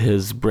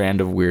his brand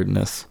of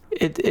weirdness.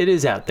 It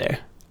is out there.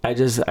 I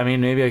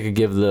mean, maybe I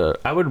could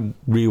I would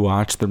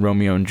rewatch the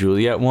Romeo and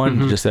Juliet one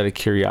Mm-hmm. just out of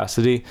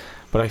curiosity,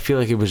 but I feel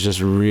like it was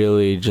just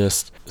really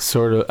just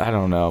sort of, I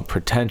don't know,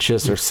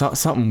 pretentious or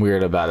something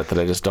weird about it that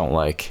I just don't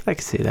like. I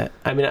can see that.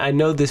 I mean, I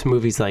know this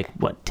movie's like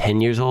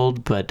 10 years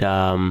old, but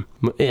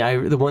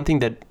the one thing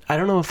that I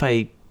don't know if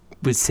I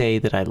would say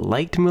that I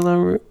liked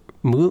Moulin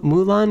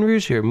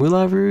Rouge or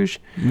Moulin Rouge.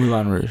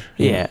 Moulin Rouge.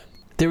 Yeah.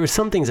 There were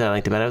some things I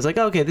liked about it. I was like,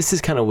 okay, this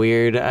is kind of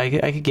weird.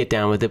 I could get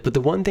down with it. But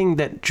the one thing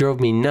that drove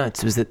me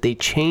nuts was that they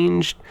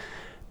changed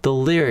the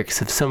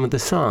lyrics of some of the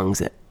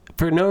songs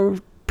for no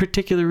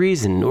particular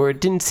reason, or it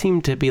didn't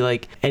seem to be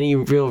like any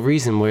real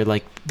reason where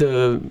like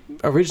the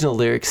original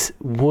lyrics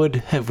would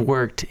have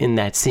worked in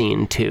that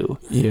scene too.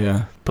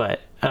 Yeah.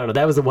 But I don't know.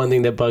 That was the one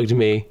thing that bugged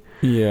me.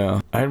 Yeah,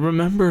 I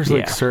remember like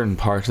Yeah. certain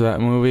parts of that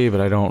movie,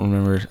 but I don't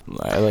remember.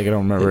 I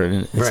don't remember it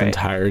in its Right.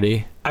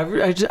 entirety. I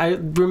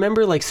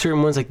remember like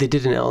certain ones, like they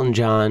did an Elton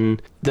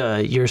John,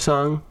 Your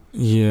Song.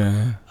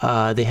 Yeah.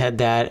 They had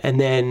that, and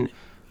then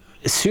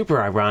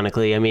super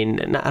ironically, I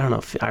mean, I don't know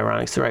if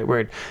ironic's the right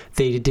word.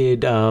 They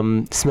did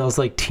Smells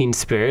Like Teen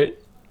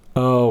Spirit.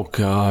 Oh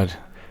God.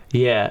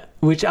 Yeah,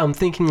 which I'm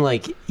thinking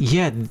like,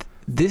 yeah,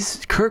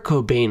 this Kurt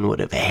Cobain would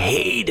have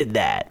hated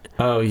that.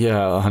 Oh yeah,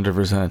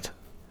 100%.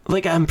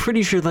 Like, I'm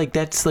pretty sure like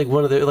that's like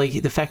one of the like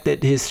the fact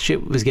that his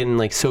shit was getting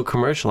like so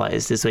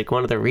commercialized is like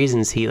one of the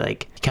reasons he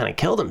like kind of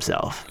killed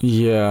himself.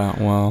 Yeah.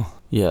 Well.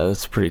 Yeah,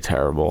 that's pretty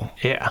terrible.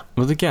 Yeah.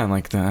 But again,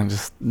 like that,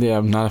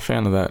 I'm not a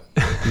fan of that.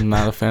 I'm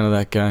not a fan of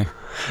that guy.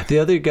 The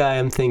other guy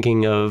I'm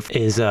thinking of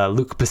is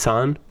Luc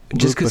Besson,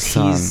 just Luc because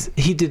Besson.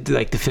 he did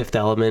like The Fifth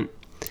Element.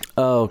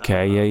 Oh,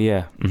 okay.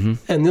 Yeah. Mm-hmm.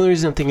 And the only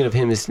reason I'm thinking of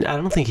him is I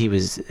don't think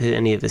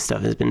any of his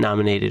stuff has been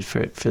nominated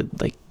for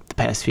like the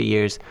past few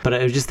years. But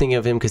I was just thinking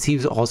of him because he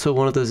was also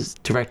one of those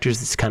directors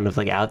that's kind of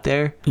like out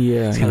there.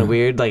 Yeah. It's kind of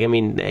weird. Like, I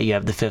mean, you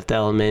have The Fifth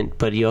Element,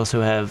 but you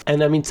also have,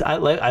 and I mean, I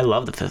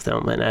love The Fifth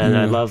Element, and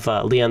I love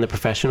Leon the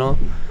Professional.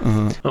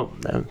 Uh-huh. Oh,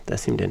 that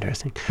seemed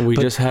interesting. We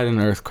But- just had an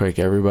earthquake,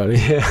 everybody.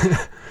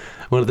 Yeah.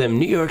 One of them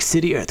New York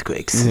City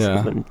earthquakes.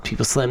 Yeah. When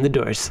people slam the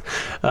doors.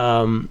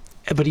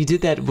 But he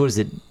did that, what was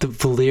it? The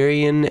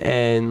Valerian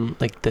and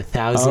like the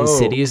Thousand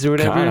Cities or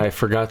whatever. God, I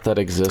forgot that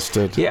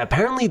existed. Yeah,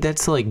 apparently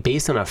that's like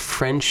based on a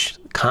French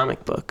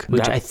comic book,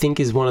 which That- I think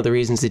is one of the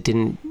reasons it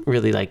didn't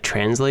really like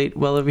translate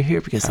well over here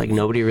because like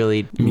nobody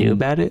really knew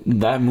about it.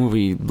 That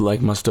movie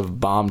like must have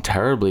bombed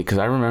terribly because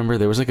I remember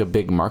there was like a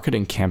big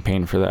marketing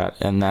campaign for that,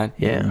 and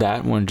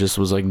that one just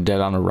was like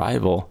dead on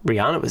arrival.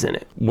 Rihanna was in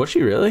it. Was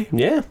she really?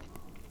 Yeah.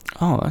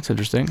 Oh, that's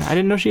interesting. I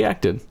didn't know she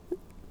acted.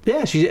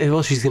 Yeah,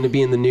 she's going to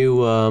be in the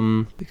new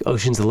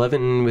Ocean's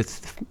 11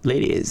 with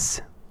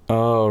ladies.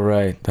 Oh,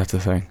 right, that's a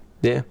thing.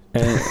 Yeah.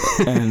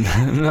 And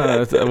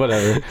no, that's,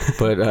 whatever.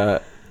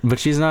 But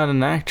she's not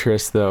an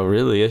actress though,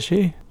 really, is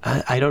she?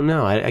 I don't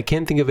know. I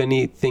can't think of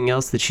anything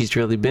else that she's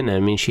really been in. I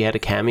mean, she had a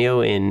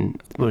cameo in,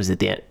 what was it,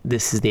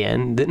 This Is the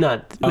End?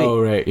 Wait, Oh,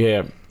 right,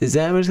 yeah. is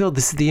that what it's called?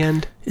 This Is the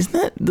End?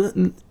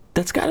 Isn't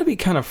that's got to be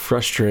kind of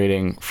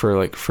frustrating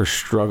for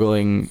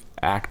struggling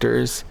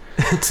actors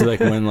to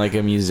like when like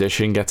a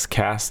musician gets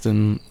cast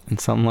in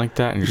something like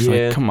that and you're just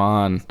like, come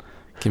on,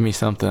 give me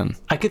something.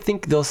 I could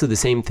think also the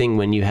same thing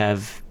when you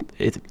have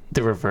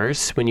the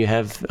reverse, when you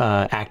have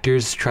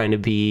actors trying to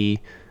be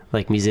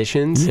like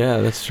musicians. Yeah,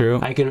 that's true.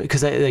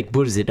 Because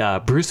what is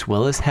it? Bruce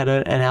Willis had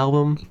an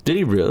album. Did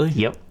he really?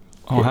 Yep.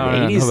 Oh, how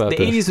did I know about the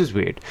this? 80s was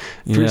weird.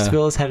 Bruce Yeah.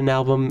 Willis had an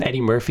album.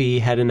 Eddie Murphy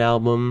had an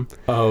album.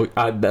 Oh,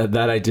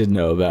 that I did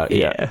know about.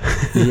 Yeah.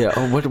 Yeah.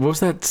 Oh, what was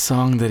that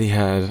song that he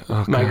had?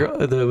 Oh, My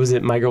God. girl, was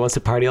it My Girl Wants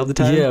to Party All the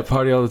Time? Yeah,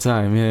 party all the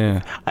time.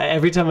 Yeah.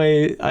 Every time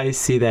I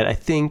see that, I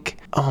think,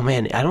 oh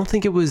man, I don't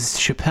think it was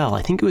Chappelle.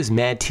 I think it was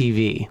Mad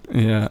TV.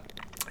 Yeah.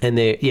 And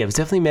it was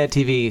definitely Mad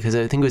TV because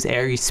I think it was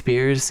Ari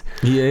Spears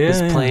Yeah.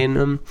 was yeah. playing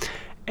them.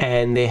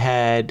 And they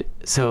had,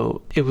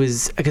 so it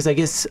was, because I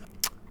guess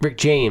Rick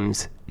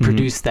James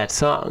produced that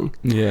song.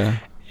 Yeah.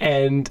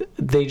 And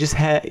they just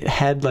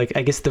had like,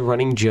 I guess the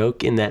running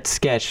joke in that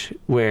sketch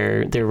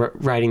where they're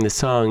writing the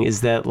song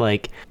is that,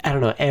 like, I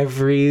don't know,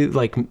 every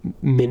like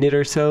minute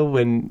or so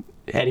when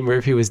Eddie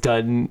Murphy was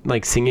done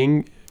like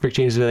singing, Rick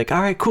James would be like,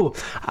 all right, cool,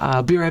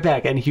 I'll be right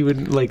back. And he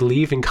would like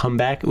leave and come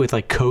back with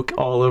like Coke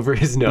all over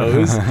his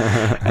nose.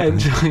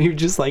 And he would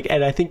just like,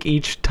 and I think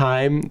each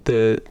time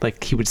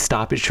he would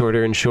stop it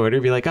shorter and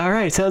shorter, be like, all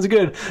right, sounds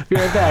good, be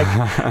right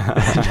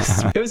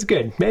back. It was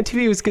good. Mad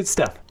TV was good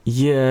stuff.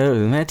 Yeah,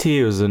 Mad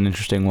TV was an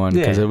interesting one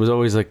because Yeah. it was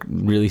always like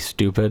really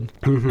stupid.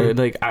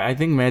 Like I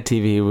think Mad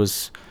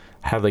TV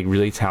had like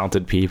really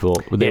talented people,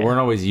 but they Yeah. weren't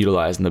always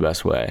utilized in the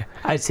best way.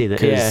 I'd say that.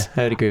 'Cause- Yeah,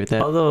 I would agree with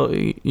that. Although,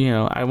 you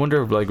know, I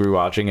wonder if like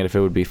rewatching it if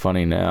it would be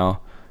funny now,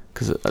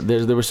 because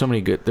there were so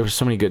many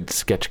good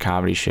sketch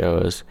comedy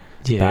shows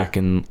back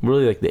in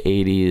really like the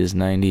 80s,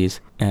 90s,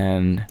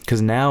 and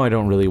because now I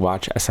don't really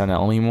watch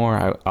SNL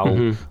anymore.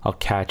 I'll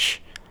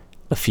catch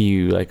a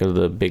few like of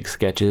the big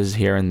sketches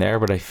here and there,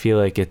 but I feel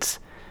like it's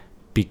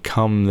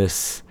become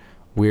this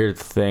weird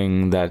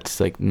thing that's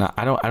like not.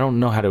 I don't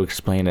know how to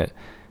explain it,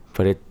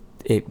 but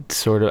it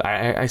sort of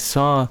I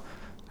saw.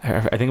 I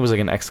think it was like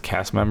an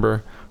ex-cast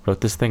member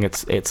wrote this thing.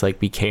 It's like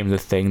became the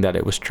thing that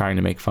it was trying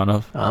to make fun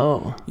of.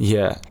 Oh,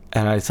 Yeah,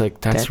 and I was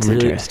like, that's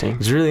really interesting.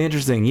 It's really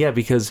interesting. Yeah,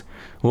 because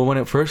when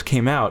it first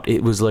came out,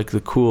 it was like the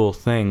cool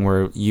thing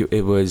where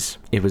it was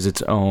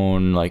its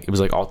own, like it was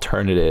like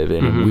alternative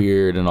and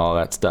weird and all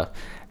that stuff.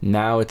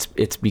 Now it's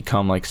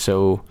become like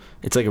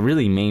it's like a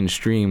really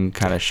mainstream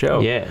kind of show.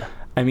 yeah.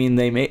 I mean,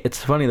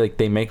 it's funny, like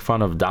they make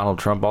fun of Donald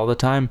Trump all the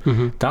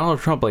time. Donald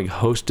Trump like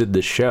hosted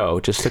the show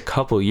just a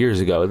couple years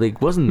ago. It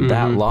like wasn't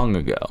that long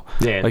ago.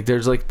 Yeah. Like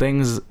there's like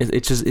things,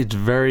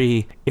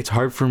 it's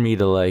hard for me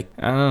to like,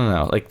 I don't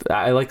know. Like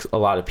I like a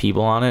lot of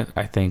people on it.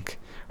 I think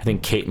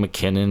Kate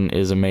McKinnon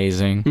is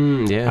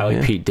amazing. Yeah. I like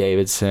yeah. Pete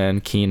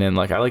Davidson, Keenan.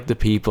 Like I like the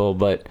people,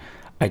 but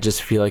I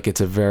just feel like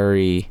it's a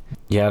very,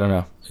 I don't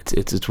know.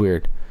 It's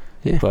weird.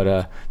 Yeah.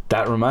 But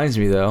that reminds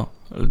me though,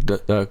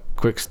 a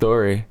quick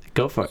story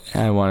Go for it.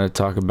 I want to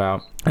talk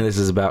about, and this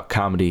is about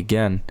comedy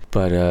again,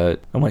 but I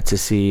went to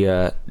see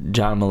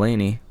John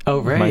Mulaney, Oh,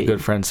 with my right.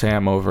 good friend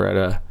Sam over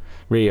at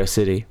Radio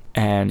City,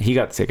 and he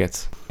got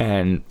tickets,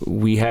 and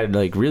we had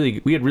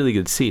really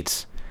good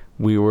seats.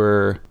 We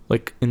were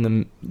like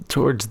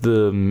towards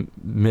the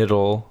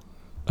middle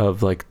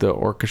of like the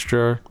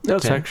orchestra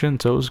Okay. section,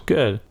 so it was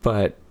good.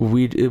 But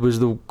it was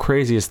the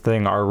craziest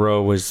thing. Our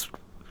row was,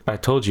 I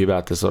told you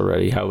about this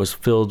already, how it was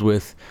filled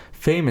with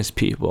famous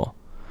people.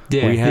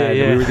 Yeah.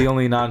 We were the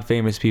only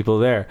non-famous people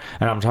there,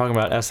 and I'm talking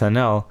about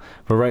SNL.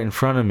 But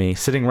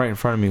sitting right in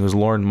front of me was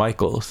Lorne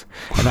Michaels,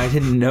 and I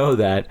didn't know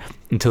that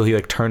until he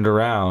like turned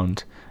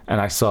around, and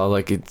I saw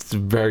like its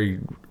very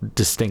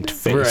distinct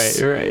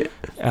face. Right.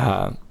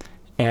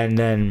 And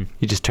then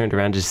You just turned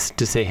around just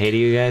to say hey to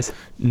you guys?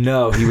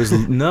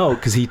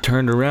 because he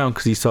turned around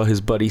because he saw his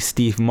buddy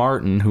Steve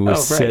Martin, who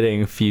was Oh, right.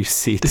 sitting a few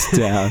seats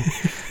down,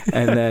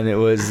 and then it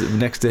was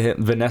next to him.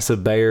 Vanessa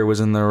Bayer was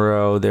in the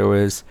row. There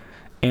was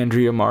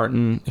Andrea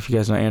Martin, if you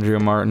guys know Andrea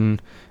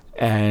Martin,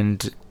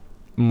 and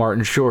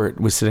Martin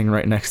Short was sitting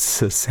right next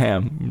to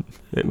Sam,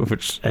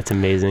 which That's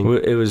amazing. we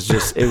were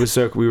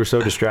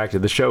so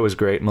distracted. The show was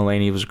great,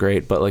 Mulaney was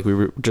great, but like we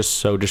were just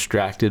so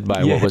distracted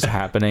by what was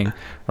happening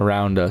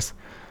around us.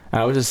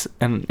 I was just,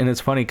 and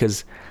it's funny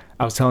because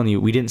I was telling you,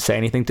 we didn't say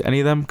anything to any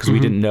of them because we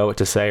didn't know what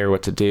to say or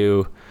what to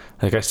do.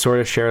 Like I sort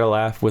of shared a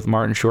laugh with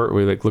Martin Short.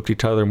 We like looked at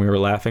each other and we were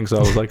laughing. So I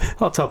was like,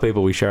 I'll tell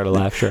people we shared a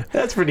laugh, sure.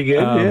 That's pretty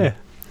good. Yeah.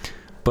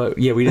 But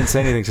yeah, we didn't say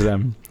anything to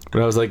them.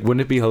 But I was like,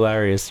 wouldn't it be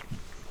hilarious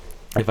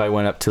if I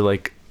went up to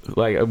like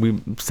we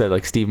said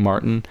like Steve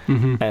Martin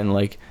and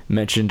like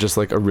mentioned just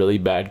like a really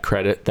bad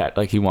credit that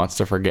like he wants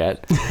to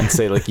forget and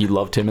say like you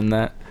loved him in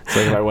that. So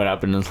like, if I went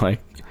up and was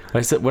like, I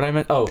said what I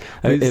meant. Oh,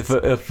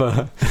 if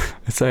I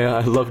say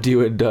I loved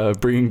you in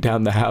Bringing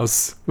Down the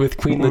House With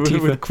Queen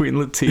Latifah. With Queen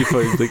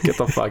Latifah, he's like, get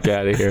the fuck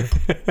out of here.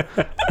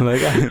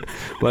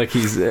 like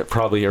he's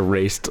probably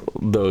erased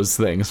those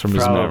things from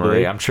his Probably.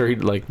 memory. I'm sure he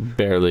like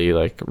barely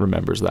like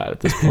remembers that at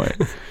this point.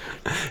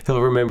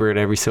 He'll remember it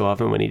every so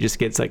often when he just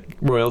gets like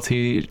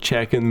royalty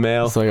check in the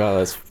mail. It's like, oh,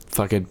 that's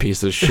fucking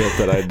piece of shit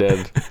that I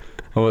did.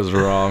 I was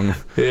wrong.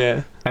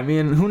 Yeah. I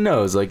mean, who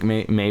knows? Like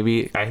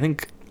maybe I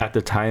think at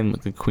the time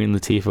the Queen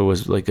Latifah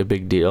was like a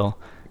big deal,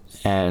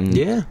 and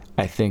Yeah.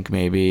 I think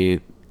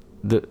maybe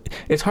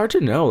it's hard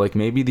to know. Like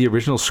maybe the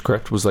original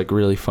script was like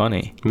really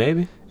funny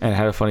Maybe. and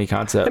had a funny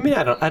concept. I mean,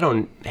 I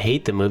don't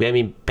hate the movie. I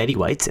mean, Betty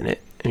White's in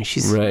it, I mean,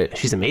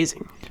 she's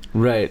amazing.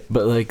 Right,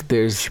 but like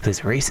She plays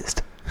a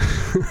racist.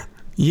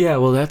 yeah,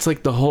 well that's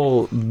like the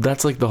whole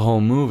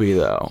movie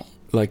though.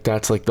 Like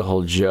that's like the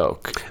whole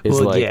joke is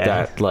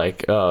that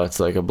like, oh, it's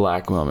like a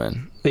black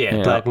woman.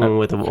 Yeah, black woman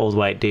with an old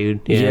white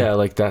dude. Yeah,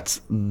 like that's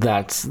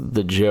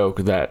the joke,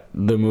 that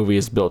the movie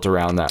is built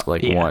around that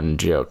one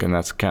joke, and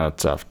that's kind of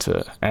tough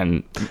to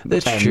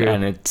that's true.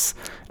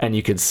 And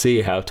you could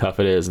see how tough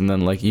it is. And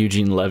then like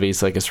Eugene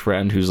Levy's like his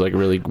friend who's like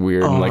really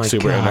weird and like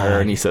super into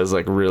her, and he says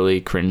like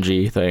really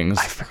cringy things.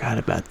 I forgot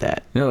about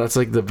that. That's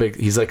like the big.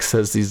 He's like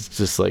says these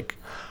just like.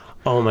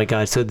 Oh my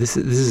god! So this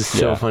is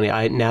so funny.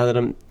 Now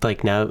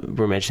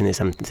we're mentioning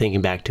this, I'm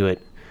thinking back to it.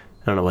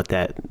 I don't know what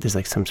that. There's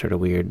like some sort of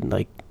weird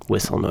like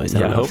whistle noise.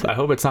 I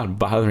hope it's not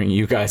bothering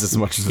you guys as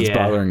much as it's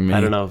bothering me.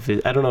 I don't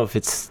know if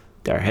it's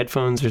our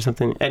headphones or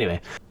something. Anyway,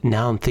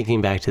 now I'm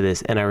thinking back to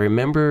this, and I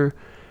remember.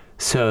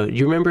 So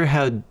you remember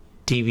how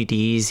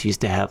DVDs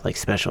used to have like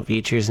special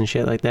features and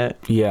shit like that?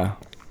 Yeah.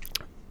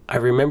 I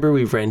remember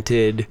we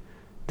rented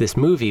this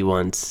movie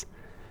once,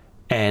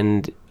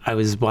 and I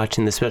was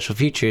watching the special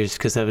features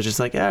because I was just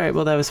like, all right,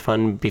 well, that was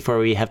fun. Before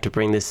we have to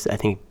bring this, I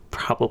think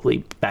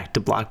probably back to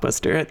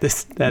Blockbuster at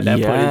that point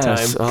in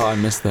time. Oh, I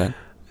missed that.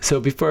 So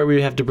before we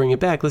have to bring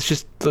it back, let's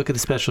just look at the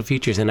special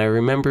features. And I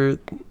remember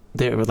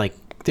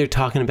they're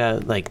talking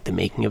about like the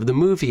making of the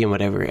movie and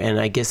whatever. And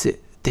I guess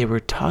they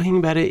were talking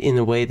about it in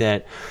a way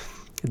that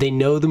they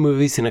know the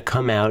movie's going to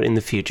come out in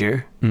the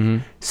future.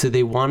 Mm-hmm. So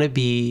they want to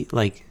be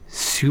like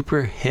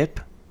super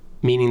hip,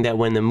 meaning that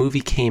when the movie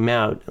came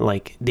out,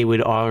 like they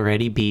would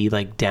already be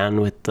like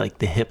down with like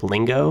the hip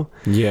lingo.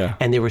 Yeah.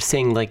 And they were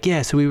saying like,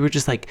 yeah, so we were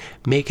just like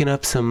making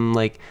up some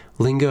like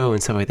lingo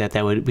and stuff like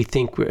that we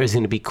think is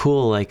going to be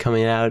cool, like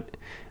coming out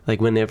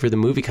like whenever the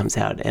movie comes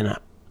out. And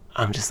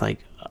I'm just like,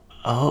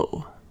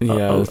 okay.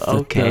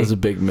 That was a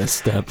big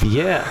misstep.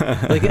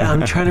 Yeah. Like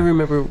I'm trying to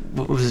remember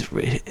what was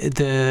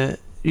the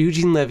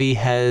Eugene Levy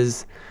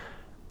has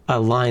a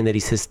line that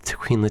he says to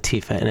Queen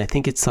Latifah, and I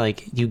think it's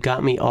like, you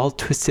got me all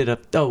twisted up.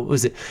 Oh,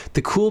 was it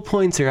the cool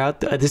points are out?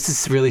 This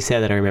is really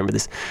sad that I remember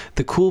this.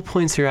 The cool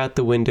points are out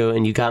the window,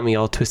 and you got me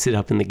all twisted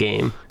up in the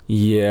game.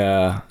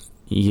 Yeah.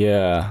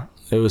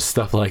 It was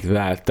stuff like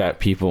that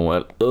people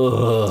went,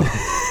 ugh.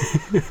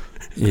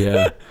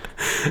 Yeah.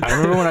 I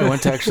remember when I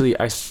went to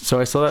I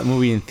saw that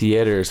movie in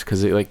theaters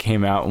because it like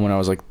came out when I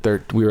was like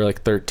we were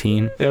like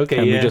 13. Okay,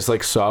 and we just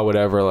like saw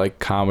whatever like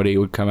comedy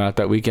would come out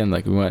that weekend.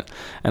 Like we went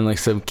and like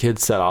some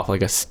kids set off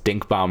like a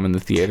stink bomb in the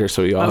theater,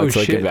 so we all had to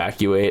like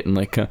evacuate, and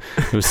like it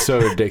was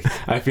so ridiculous.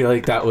 I feel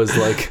like that was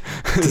like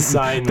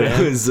design. That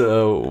was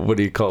what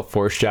do you call it?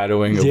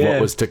 Foreshadowing of what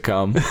was to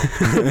come.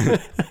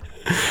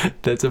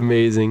 That's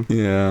amazing.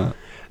 Yeah,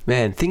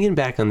 man. Thinking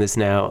back on this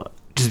now.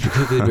 Just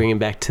quickly bringing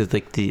back to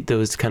like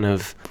those kind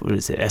of, what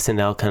is it,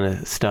 SNL kind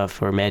of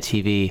stuff, or Mad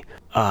TV.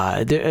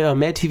 On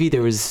Mad TV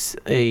there was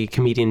a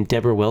comedian,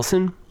 Deborah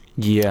Wilson.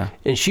 Yeah,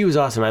 and she was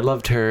awesome. I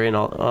loved her and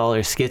all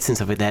her skits and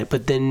stuff like that.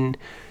 But then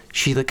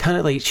she like kind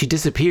of like she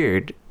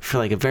disappeared for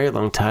like a very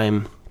long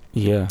time.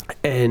 Yeah,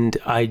 and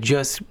I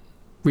just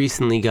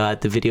recently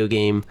got the video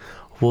game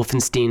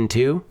Wolfenstein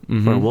 2 or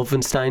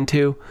Wolfenstein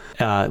 2,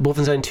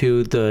 Wolfenstein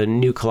 2: The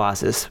New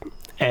Colossus,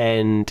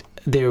 and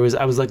I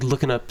was like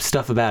looking up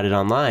stuff about it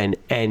online,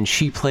 and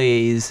she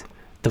plays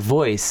the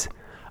voice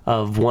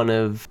of one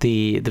of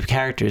the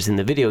characters in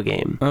the video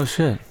game. Oh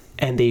shit.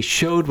 And they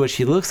showed what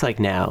she looks like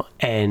now,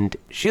 and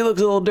she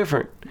looks a little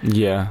different.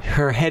 Yeah.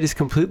 Her head is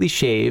completely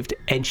shaved,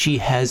 and she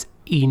has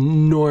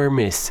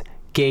enormous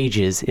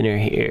gauges in her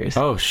ears.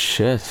 Oh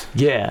shit.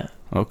 Yeah.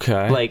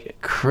 Okay. Like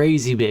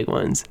crazy big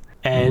ones.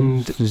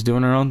 And she's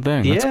doing her own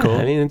thing. That's cool.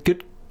 I mean,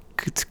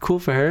 it's cool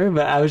for her,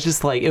 but I was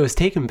just like, it was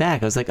taken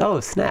back. I was like, oh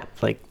snap.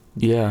 Like,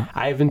 yeah,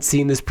 I haven't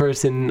seen this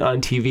person on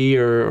TV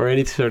or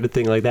any sort of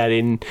thing like that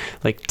in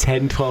like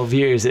 10, 12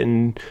 years,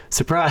 and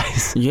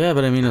surprise. Yeah,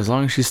 but I mean, as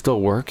long as she's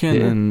still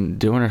working and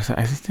doing her thing,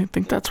 I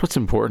think that's what's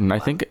important. I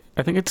think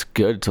it's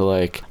good to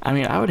like, I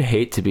mean, I would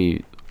hate to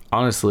be,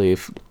 honestly,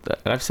 if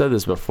I've said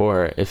this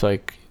before, if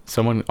like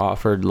someone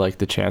offered like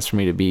the chance for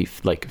me to be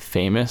like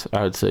famous,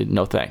 I would say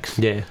no thanks.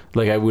 Yeah.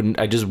 Like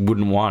I just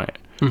wouldn't want it.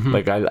 Mm-hmm.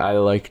 Like I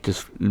like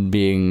just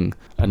being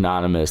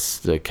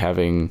anonymous, like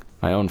having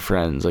my own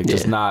friends, like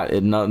just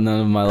none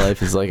of my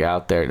life is like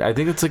out there. I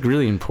think it's like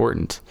really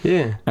important.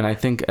 Yeah. And I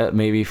think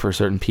maybe for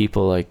certain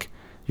people, like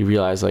you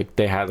realize like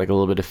they had like a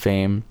little bit of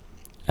fame,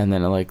 and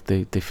then like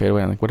they fade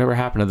away, and like whatever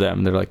happened to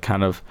them, they're like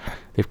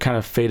they've kind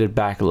of faded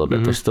back a little bit.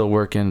 Mm-hmm. They're still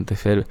working, they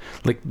fade,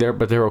 like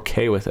they're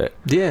okay with it.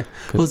 Yeah.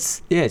 Well,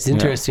 it's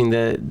interesting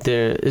that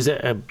there is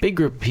a big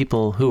group of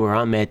people who were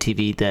on Mad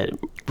TV that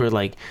were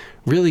like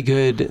really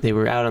good. They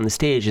were out on the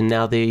stage, and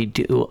now they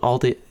do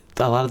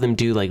a lot of them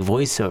do like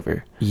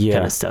voiceover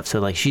kind of stuff. So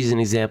like she's an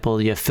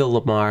example. You have Phil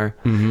Lamar,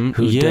 who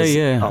does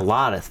a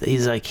lot of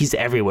he's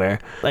everywhere.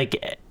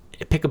 Like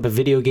pick up a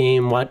video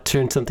game,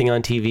 turn something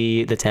on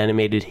TV that's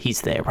animated,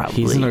 he's there probably.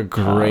 He's in a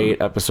great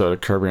episode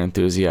of Curb Your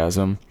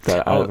Enthusiasm.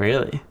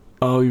 Really?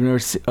 Oh, you've never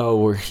seen? Oh,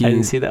 where he? I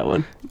didn't see that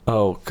one.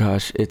 Oh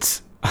gosh,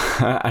 it's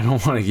I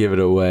don't want to give it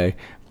away,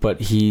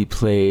 but he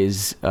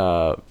plays.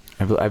 I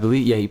I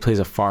believe, yeah, he plays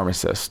a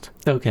pharmacist.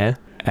 Okay.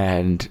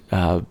 And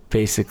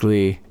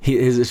basically,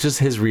 it's just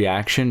his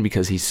reaction,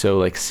 because he's so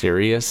like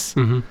serious,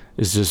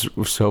 is just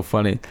so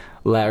funny.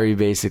 Larry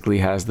basically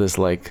has this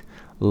like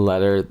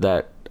letter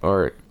that,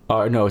 or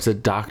no, it's a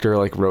doctor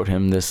like wrote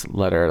him this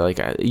letter. Like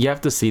you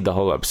have to see the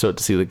whole episode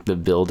to see like the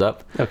build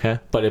up. Okay.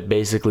 But it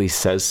basically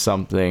says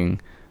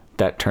something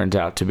that turns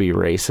out to be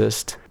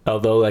racist,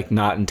 although like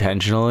not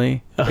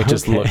intentionally. It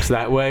just looks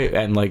that way.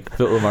 And like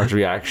Philip Lamar's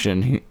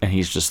reaction, and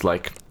he's just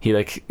like,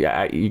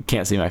 you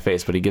can't see my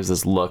face, but he gives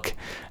this look,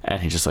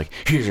 and he's just like,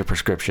 here's your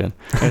prescription.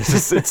 And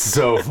it's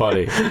so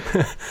funny.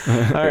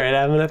 All right,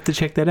 I'm gonna have to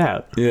check that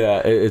out.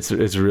 Yeah, it's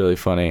really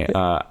funny.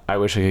 I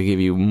wish I could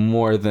give you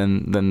more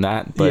than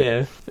that,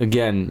 but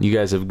again, you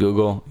guys have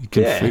Google. You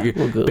can figure,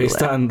 we'll Google based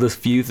that. on the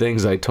few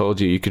things I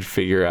told you, you could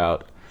figure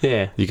out.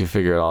 Yeah, you can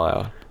figure it all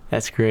out.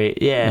 that's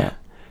great. Yeah.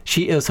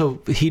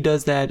 So he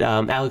does that.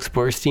 Alex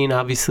Borstein,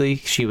 obviously,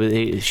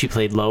 she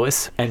played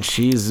Lois, and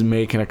she's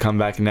making a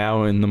comeback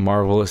now in The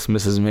Marvelous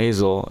Mrs.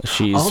 Maisel.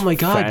 She's oh my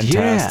god,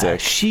 fantastic. yeah,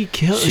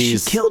 she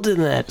killed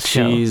in that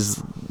show.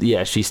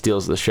 She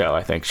steals the show.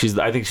 I think she's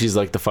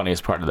like the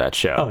funniest part of that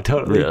show. Oh,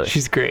 totally, really.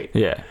 She's great.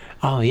 Yeah.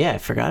 Oh yeah, I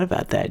forgot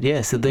about that.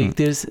 Yeah, so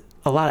there's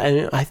a lot.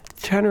 I'm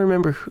trying to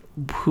remember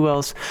who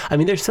else. I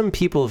mean, there's some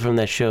people from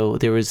that show.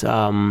 There was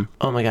oh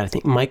my god, I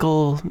think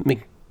Michael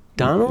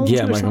McDonald.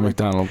 Yeah, Michael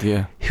McDonald.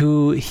 Yeah.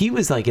 Who he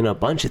was like in a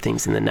bunch of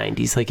things in the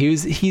 90s. Like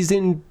he's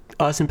in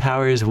Austin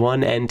Powers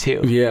 1 and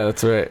 2. Yeah,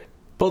 that's right.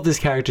 Both his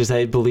characters,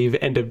 I believe,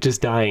 end up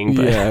just dying.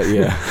 But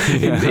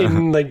Yeah.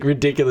 in like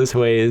ridiculous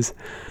ways.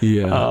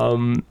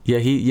 Yeah.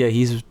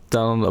 He's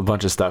done a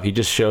bunch of stuff. He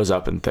just shows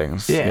up in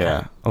things.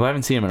 Yeah. Well, I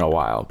haven't seen him in a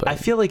while, but I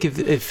feel like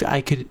if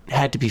I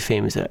had to be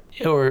famous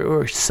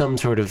or some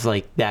sort of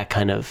like that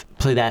kind of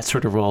play that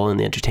sort of role in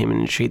the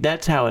entertainment industry,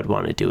 that's how I'd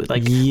want to do it.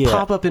 Like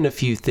pop up in a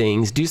few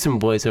things, do some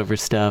voiceover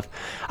stuff.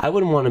 I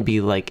wouldn't want to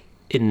be like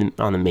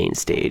on the main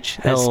stage.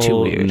 That's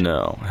too weird.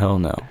 No, hell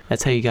no.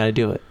 That's how you got to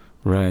do it.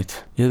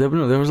 Right. Yeah, there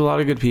was a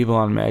lot of good people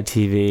on Mad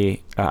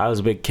TV. I was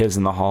a big Kids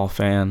in the Hall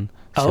fan.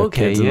 So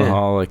Kids in the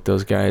Hall, like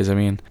those guys. I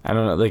mean, I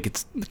don't know, like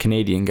it's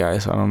Canadian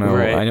guys. So I don't know.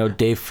 Right. I know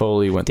Dave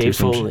Foley went through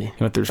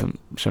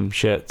some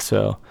shit.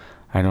 So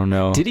I don't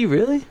know. Did he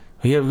really?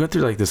 Yeah, we went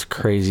through like this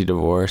crazy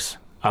divorce.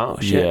 Oh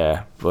shit.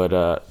 Yeah, but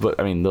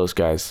I mean those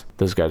guys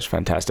are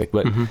fantastic.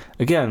 But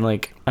again,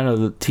 like I know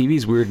the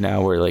TV's weird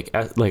now, where like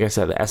I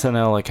said, the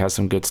SNL like has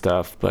some good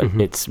stuff, but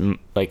it's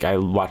like I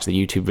watch the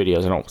YouTube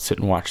videos. I don't sit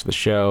and watch the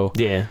show.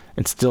 Yeah,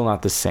 it's still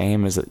not the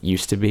same as it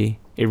used to be.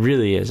 It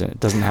really isn't. It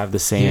doesn't have the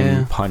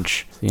same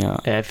punch. Yeah,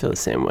 I feel the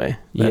same way.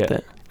 That.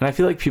 And I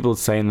feel like people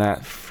saying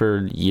that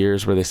for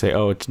years, where they say,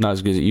 "Oh, it's not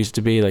as good as it used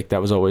to be." Like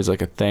that was always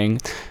like a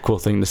cool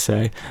thing to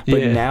say.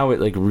 But now it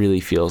like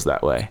really feels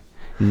that way.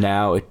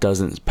 Now it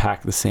doesn't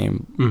pack the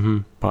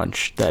same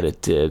punch that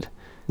it did.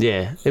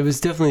 Yeah, it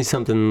was definitely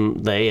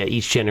something that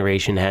each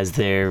generation has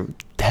the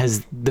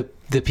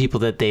people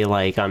that they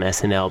like on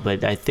SNL.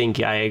 But I think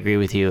I agree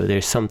with you.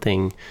 There's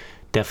something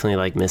definitely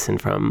like missing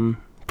from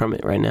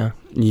it right now.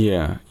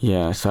 Yeah.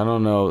 So I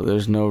don't know.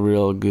 There's no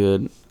real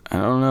good. I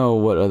don't know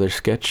what other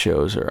sketch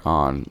shows are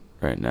on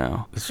right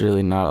now. It's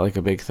really not like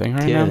a big thing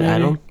right now.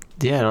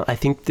 Maybe? I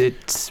think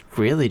it's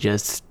really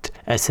just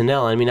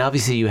SNL. I mean,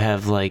 obviously you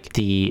have like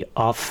the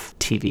off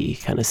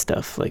TV kind of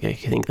stuff. Like I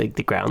think like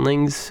the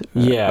Groundlings.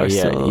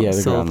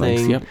 The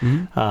Groundlings. Yep.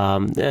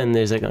 And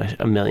there's like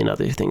a million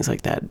other things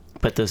like that,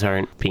 but those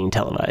aren't being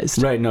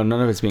televised. Right. No,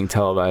 none of it's being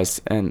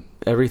televised, and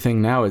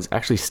everything now is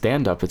actually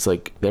stand up. It's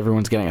like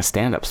everyone's getting a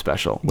stand up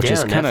special, which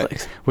is kind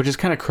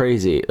of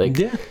crazy. Like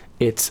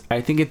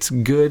I think it's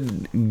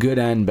good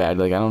and bad.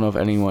 Like I don't know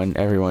if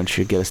everyone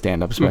should get a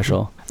stand up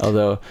special.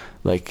 Although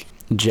like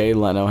Jay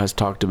Leno has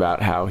talked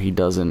about how he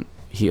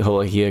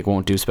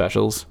won't do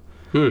specials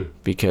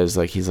because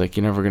like he's like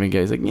you're never gonna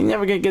get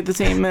the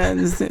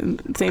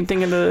same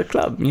thing in the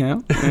club, you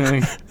know.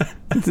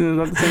 It's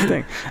not the same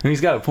thing, and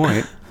he's got a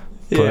point.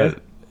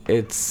 But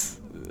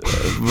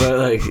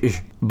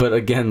but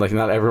again, like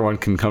not everyone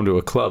can come to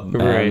a club,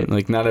 right?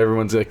 Like not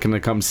everyone's gonna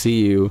come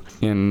see you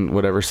in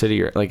whatever city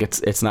you're. Like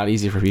it's not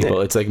easy for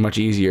people. It's like much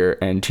easier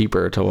and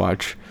cheaper to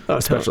watch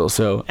specials.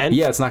 So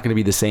it's not gonna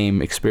be the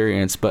same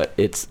experience, but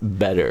it's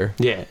better.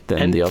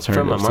 Than the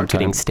alternative. From a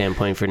marketing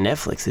standpoint for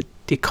Netflix,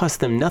 it costs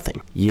them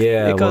nothing.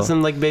 Yeah, it costs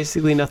them like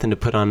basically nothing to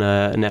put on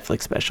a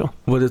Netflix special.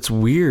 Well, it's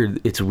weird.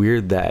 It's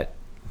weird that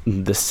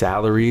the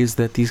salaries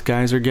that these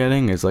guys are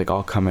getting is like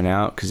all coming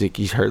out, because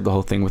you heard the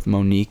whole thing with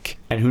Monique,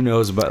 and who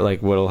knows about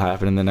like what'll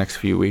happen in the next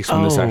few weeks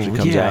when this actually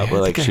comes out.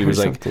 Where like she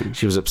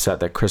was upset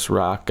that Chris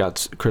Rock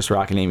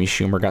and Amy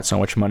Schumer got so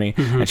much money,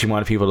 and she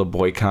wanted people to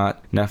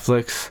boycott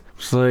Netflix.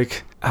 It's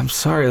like, I'm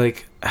sorry,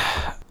 like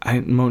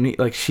Monique,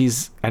 like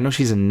I know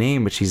she's a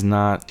name, but she's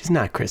not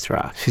Chris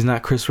Rock. She's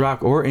not Chris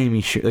Rock or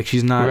Amy Schumer. Like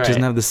she's not. She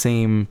doesn't have the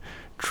same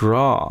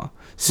draw.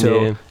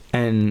 So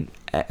and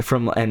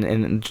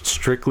and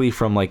strictly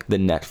from like the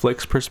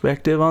Netflix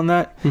perspective on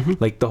that,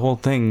 like the whole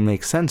thing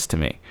makes sense to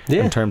me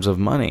in terms of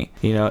money.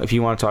 You know, if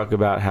you want to talk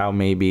about how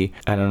maybe,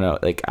 I don't know,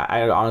 like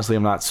I honestly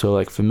am not so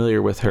like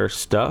familiar with her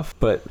stuff,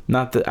 but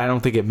not that I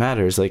don't think it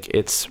matters. Like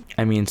it's,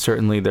 I mean,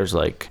 certainly there's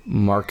like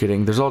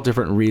marketing, there's all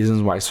different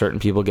reasons why certain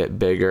people get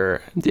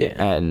bigger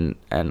and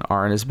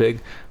aren't as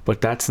big,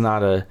 but that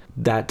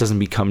doesn't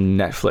become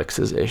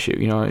Netflix's issue.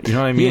 You know what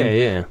I mean?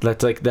 Yeah.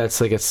 That's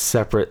like a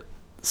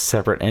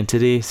separate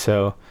entity.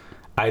 So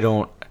I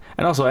don't,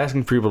 and also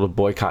asking people to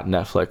boycott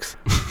Netflix,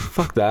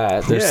 fuck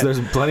that. There's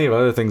plenty of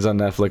other things on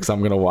Netflix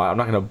I'm gonna watch. I'm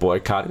not gonna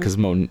boycott because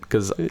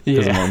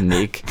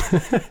Monique.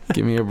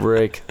 Give me a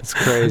break. It's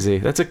crazy.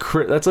 That's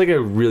like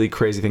a really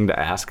crazy thing to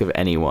ask of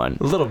anyone.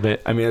 A little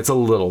bit. I mean, it's a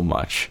little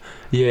much.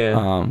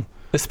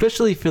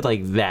 Especially for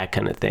like that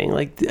kind of thing.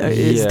 Like,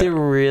 is there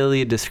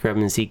really a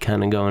discrepancy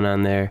kind of going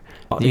on there?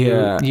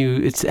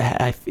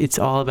 It's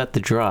all about the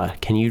draw.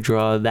 Can you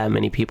draw that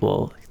many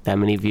people, that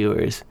many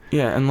viewers?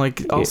 Yeah, and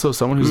like also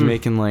someone who's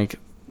making like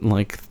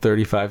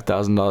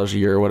 $35,000 a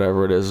year or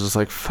whatever it is, just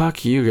like,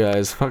 fuck you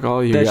guys, fuck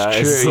all you That's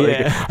guys. True,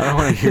 like, I don't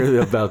want to hear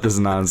about this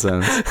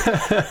nonsense.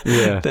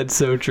 That's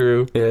so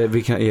true.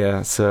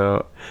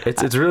 So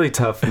it's really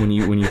tough when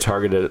you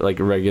target it like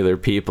regular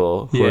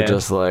people who are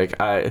just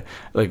like, I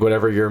like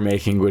whatever you're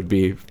making would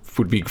be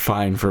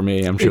fine for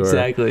me, I'm sure.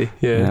 Exactly.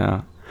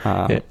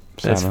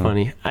 That's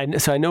funny.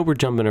 So I know we're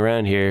jumping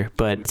around here,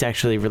 but it's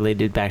actually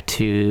related back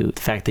to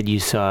the fact that you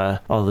saw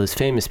all those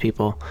famous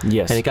people.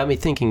 Yes. And it got me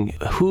thinking,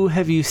 who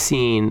have you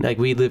seen? Like,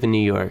 we live in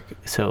New York,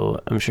 so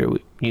I'm sure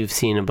you've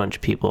seen a bunch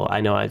of people. I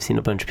know I've seen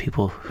a bunch of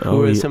people.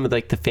 Who are some of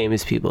like the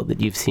famous people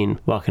that you've seen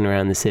walking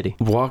around the city?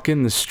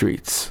 Walking the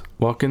streets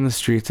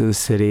of the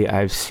city,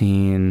 I've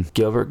seen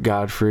Gilbert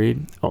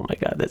Gottfried. Oh my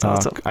God, that's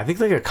awesome. I think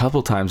like a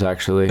couple times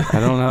actually. I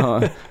don't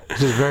know.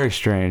 It's just very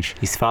strange.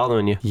 He's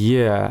following you.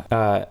 Yeah.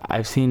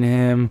 I've seen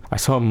him. I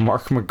saw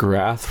Mark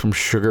McGrath from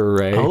Sugar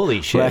Ray.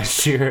 Holy shit.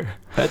 Last year.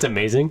 That's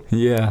amazing.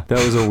 Yeah, that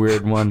was a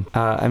weird one.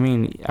 I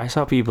mean, I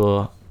saw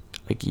people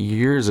like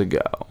years ago.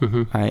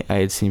 I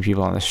had seen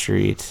people on the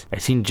street. I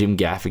seen Jim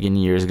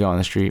Gaffigan years ago on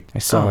the street. I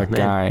saw a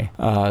guy,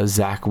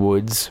 Zach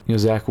Woods. You know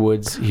Zach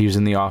Woods? He was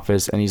in The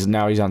Office, and he's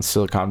on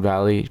Silicon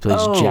Valley. He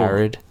plays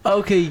Jared.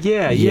 Okay,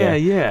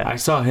 yeah. I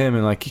saw him,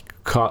 and like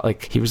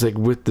he was like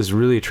with this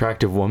really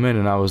attractive woman,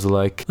 and I was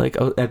like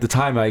at the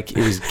time, like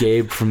it was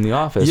Gabe from The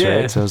Office,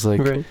 right? So I was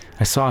like,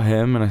 I saw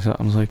him, and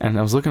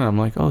I was looking at him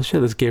like, oh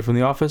shit, that's Gabe from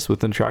The Office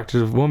with an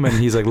attractive woman.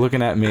 He's like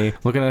looking at me,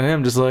 looking at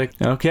him, just like,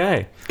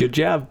 okay, good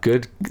job,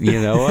 good.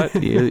 You know what?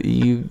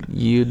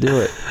 you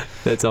do it.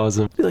 That's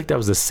awesome. I feel like that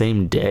was the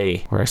same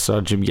day where I saw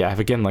Jim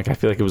Gaffigan. Like I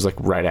feel like it was like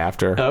right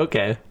after.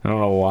 Okay. I don't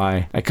know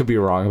why. I could be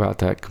wrong about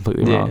that.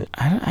 Completely wrong.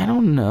 I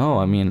don't know.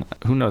 I mean,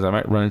 who knows? I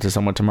might run into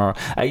someone tomorrow.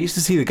 I used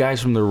to see the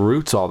guys from The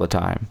Roots all the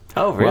time.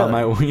 Oh, really?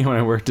 When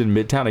I worked in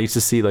Midtown, I used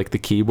to see like the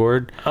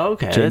keyboard.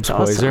 Okay, James Poyser.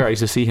 Awesome. I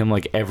used to see him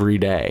like every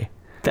day.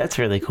 That's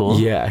really cool.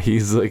 Yeah, he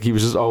was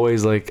just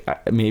always like,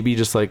 maybe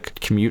just like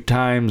commute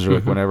times or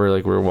like whenever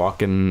like we were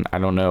walking. I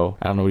don't know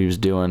what he was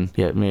doing.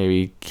 Yeah,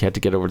 maybe he had to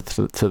get over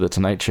to the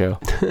Tonight Show.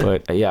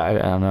 But yeah, I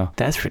don't know.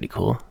 That's pretty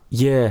cool.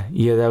 Yeah,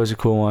 that was a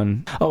cool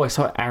one. Oh, I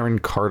saw Aaron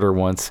Carter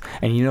once,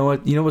 and you know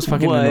what's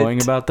fucking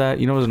annoying about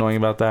that? You know what's annoying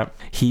about that?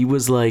 He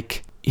was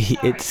like, I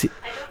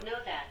don't know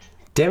that.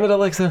 Damn it,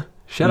 Alexa.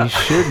 Shut up. You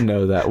should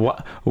know that.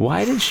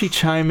 Why did she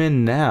chime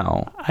in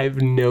now? I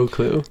have no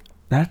clue.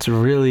 That's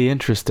really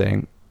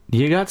interesting.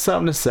 You got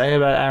something to say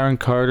about Aaron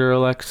Carter,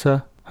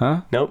 Alexa?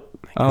 Huh? Nope.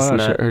 Oh,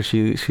 no,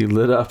 she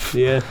lit up.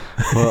 Yeah.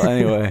 Well,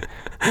 anyway,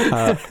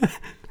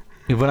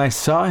 when I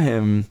saw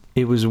him,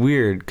 it was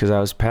weird because I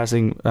was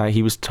passing.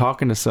 He was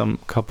talking to some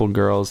couple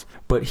girls,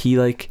 but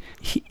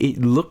it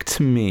looked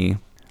to me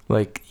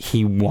like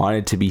he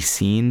wanted to be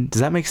seen.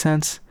 Does that make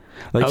sense?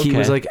 Like he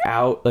was like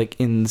out like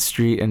in the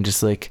street and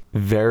just like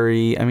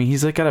very, I mean,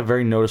 he's like got a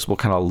very noticeable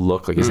kind of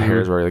look, like his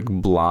hair is very like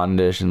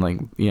blondish and like,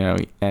 you know,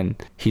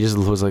 and he just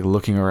was like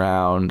looking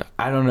around.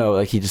 I don't know,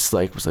 like he just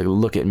like was like,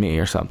 look at me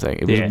or something.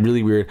 It was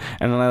really weird.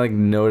 And then I like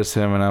noticed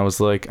him and I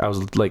was like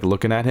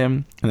looking at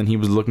him, and then he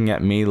was looking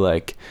at me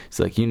like, he's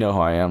like, you know who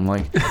I am,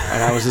 like,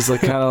 and I was just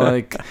like kind of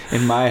like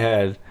in my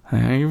head,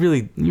 are you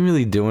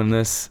really doing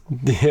this?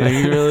 Yeah. Are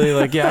you really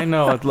like, yeah, I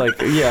know,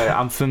 like, yeah,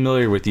 I'm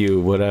familiar with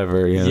you,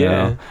 whatever, you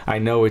know, I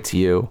know it's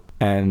you,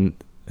 and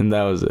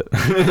that was it.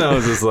 That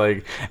was just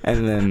like,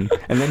 and then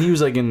he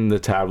was like in the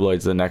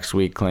tabloids the next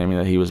week claiming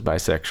that he was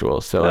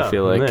bisexual. So I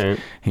feel like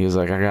he was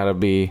like, I gotta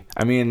be.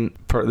 I mean,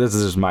 this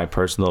is just my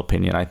personal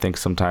opinion. I think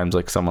sometimes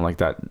like someone like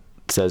that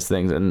says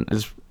things and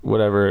it's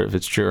whatever, if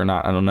it's true or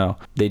not, I don't know.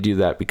 They do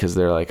that because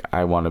they're like,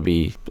 I want to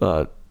be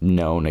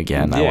known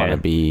again. I want to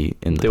be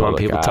in the public eye. They want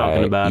people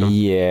talking about him.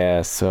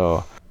 Yeah,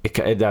 so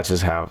that's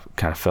just how it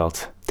kind of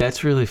felt.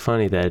 That's really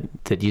funny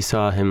that you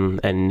saw him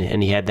and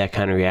he had that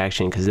kind of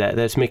reaction, because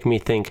that's making me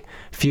think.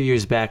 A few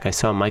years back, I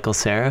saw Michael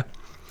Cera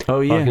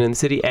walking in the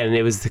city, and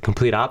it was the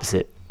complete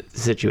opposite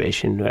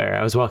situation where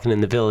I was walking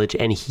in the Village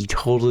and he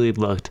totally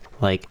looked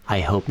like,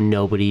 I hope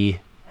nobody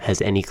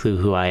has any clue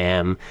who I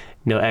am.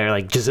 No, or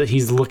like just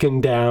he's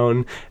looking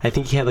down. I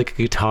think he had like a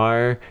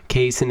guitar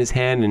case in his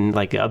hand and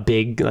like a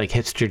big like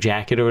hipster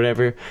jacket or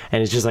whatever,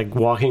 and it's just like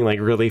walking like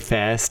really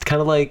fast,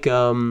 kind of like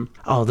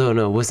although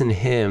no, it wasn't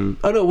him.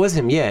 Oh no, it was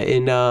him. Yeah,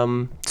 in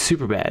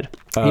Superbad.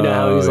 You know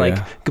how he's like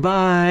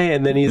goodbye,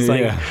 and then he's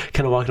like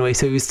kind of walking away.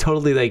 So he was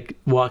totally like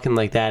walking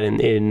like that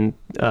in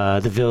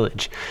the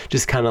Village,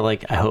 just kind of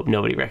like I hope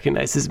nobody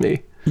recognizes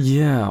me.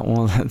 Yeah,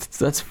 well,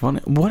 that's funny.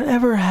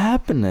 Whatever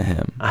happened to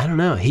him? I don't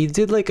know. He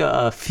did like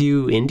a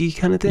few indie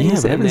kind of things. Yeah,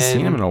 but I haven't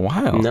seen him in a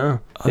while. No.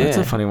 That's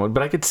a funny one.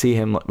 But I could see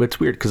him. It's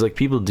weird because like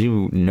people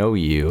do know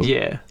you.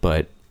 Yeah.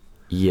 But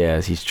yeah,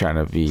 he's trying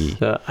to be.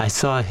 I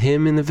saw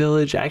him in the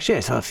Village. Actually,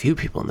 I saw a few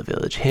people in the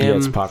Village. Him. Yeah,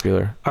 it's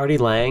popular. Artie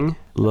Lang.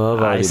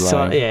 Love Artie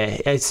Lang. Yeah,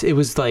 it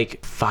was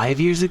like 5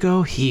 years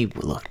ago. He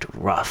looked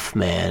rough,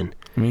 man.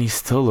 I mean, he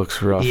still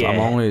looks rough. Yeah. I'm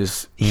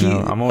always,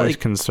 I'm always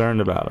concerned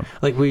about him.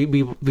 Like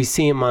we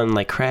see him on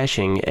like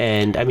Crashing,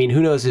 and I mean,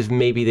 who knows if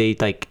maybe they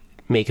like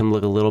make him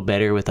look a little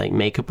better with like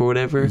makeup or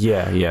whatever.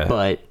 Yeah.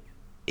 But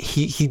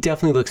he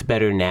definitely looks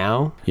better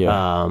now.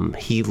 Yeah.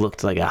 He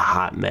looked like a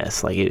hot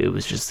mess. Like it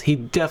was just he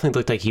definitely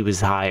looked like he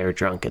was high or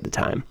drunk at the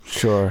time.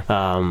 Sure.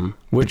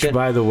 Which,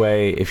 by the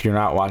way, if you're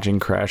not watching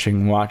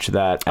Crashing, watch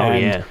that.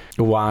 And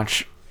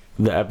watch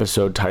the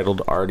episode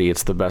titled Artie.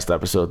 It's the best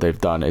episode they've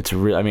done. It's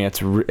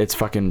it's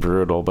fucking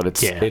brutal, but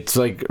it's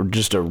like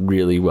just a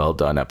really well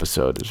done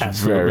episode. It's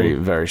Absolutely. very,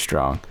 very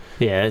strong.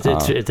 Yeah,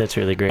 that's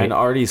really great. And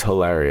Artie's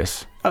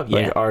hilarious. Oh yeah.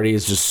 Like Artie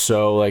is just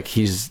so like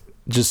he's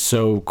just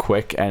so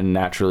quick and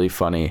naturally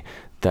funny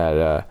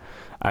that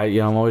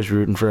I'm always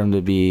rooting for him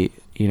to be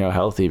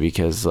healthy,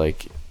 because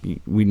like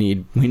we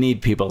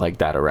need people like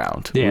that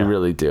around. Yeah. We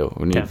really do.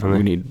 We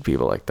need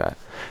people like that.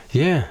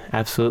 Yeah,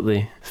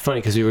 absolutely. It's funny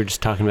because we were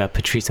just talking about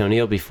Patrice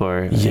O'Neal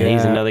before. Yeah.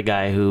 He's another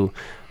guy who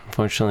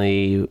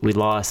unfortunately we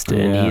lost,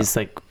 and he's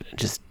like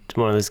just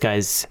one of those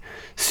guys,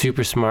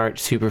 super smart,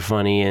 super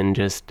funny, and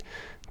just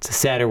it's a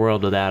sadder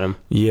world without him.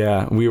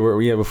 Yeah,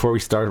 before we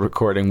started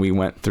recording, we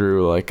went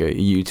through like a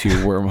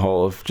YouTube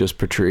wormhole of just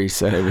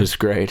Patrice, and it was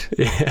great.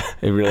 Yeah.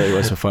 It really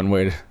was a fun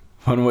way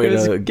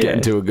to get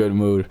into a good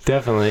mood.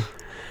 Definitely.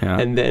 Yeah.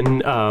 And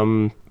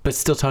then but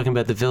still talking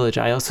about the Village,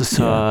 I also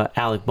saw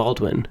Alec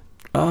Baldwin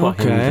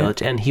walking in the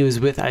Village, and he was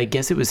with, I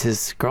guess it was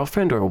his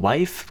girlfriend or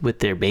wife with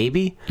their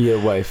baby.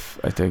 Yeah, wife,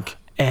 I think.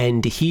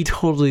 And he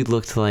totally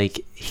looked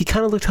like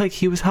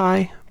he was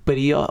high, but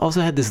he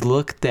also had this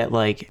look that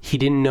like he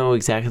didn't know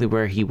exactly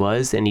where he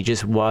was, and he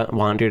just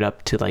wandered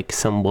up to like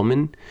some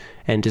woman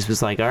and just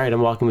was like, all right,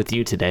 I'm walking with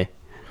you today.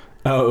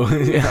 Oh,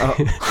 yeah.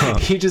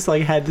 He just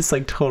like had this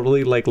like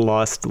totally like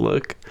lost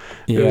look.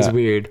 It was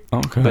weird.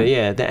 Okay. But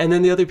yeah, and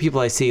then the other people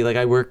I see, like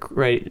I work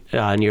right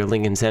near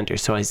Lincoln Center,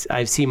 so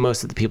I see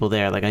most of the people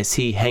there. Like I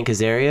see Hank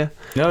Azaria.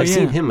 I've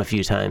seen him a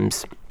few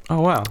times. Oh,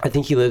 wow. I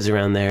think he lives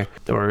around there,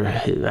 or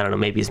I don't know,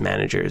 maybe his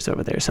manager is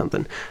over there or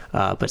something.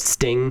 But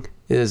Sting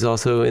is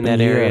also in that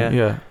area.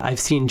 Yeah. I've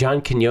seen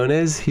John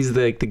Quinones. He's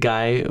the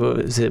guy.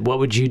 What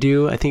Would You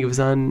Do? I think it was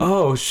on.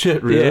 Oh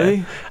shit!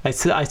 Really? Yeah.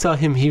 I saw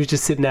him. He was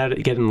just sitting out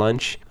getting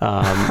lunch.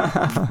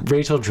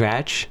 Rachel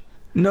Dratch.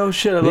 No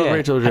shit! I love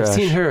Rachel Dratch. I've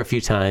seen her a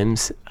few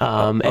times.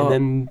 And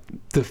then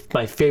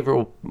my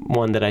favorite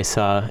one that I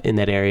saw in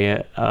that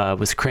area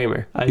was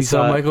Kramer. You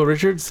saw Michael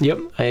Richards?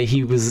 Yep.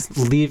 He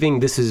was leaving.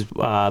 This is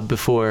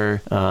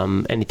before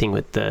anything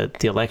with the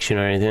election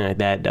or anything like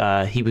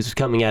that. He was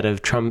coming out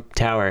of Trump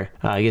Tower.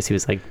 I guess he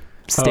was like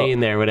staying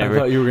there, whatever. I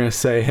thought you were gonna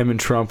say him and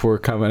Trump were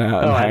coming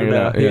out and hanging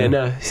out. Yeah,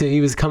 no. So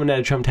he was coming out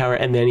of Trump Tower,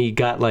 and then he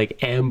got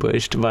like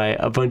ambushed by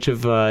a bunch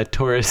of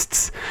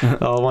tourists,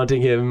 all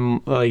wanting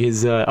him like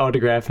his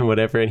autograph and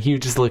whatever, and he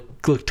just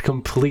looked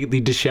completely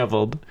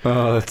disheveled.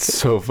 Oh, that's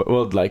so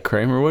well, like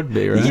Kramer would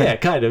be, right? Yeah,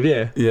 kind of.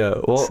 Yeah. Yeah.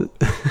 Well,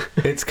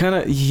 it's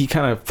he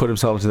kind of put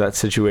himself into that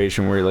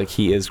situation where like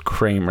he is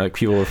Kramer, like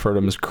people refer to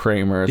him as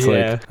Kramer. It's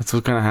like that's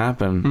what's gonna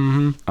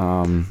happen.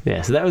 Mm-hmm.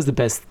 Yeah. So that was the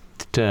best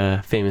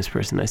famous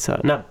person I saw.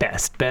 Not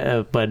best,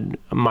 but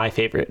my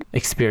favorite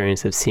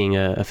experience of seeing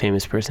a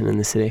famous person in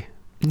the city.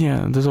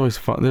 Yeah, there's always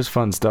fun. There's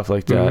fun stuff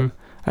like that.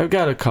 Mm-hmm. I've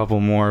got a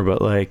couple more,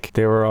 but like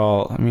they were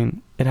all. I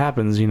mean, it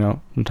happens,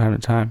 from time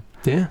to time.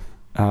 Yeah.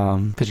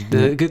 But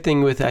the good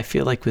thing I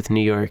feel like with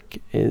New York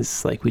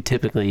is like we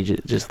typically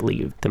just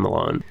leave them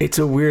alone. It's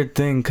a weird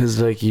thing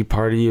because like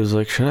part of you is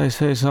like, should I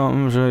say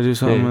something? Should I do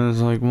something? And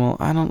it's like, well,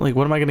 I don't like.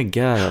 What am I gonna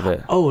get out of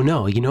it? Oh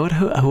no! You know what?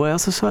 Who I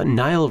also saw?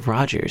 Nile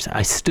Rodgers.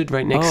 I stood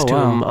right next to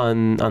him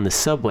on the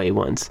subway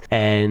once,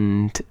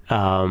 and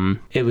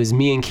it was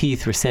me and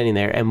Keith were standing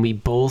there, and we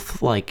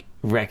both like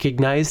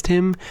recognized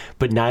him,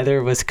 but neither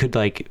of us could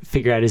like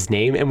figure out his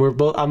name, and we're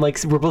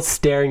both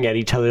staring at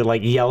each other,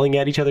 like yelling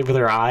at each other with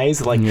our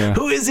eyes, like,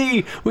 who is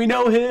he? We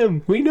know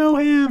him.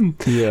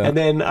 Yeah. And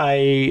then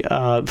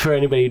for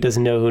anybody who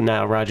doesn't know who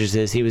Nile Rodgers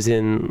is, he was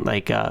in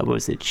like what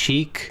was it,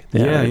 Chic?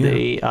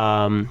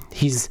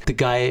 He's the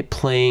guy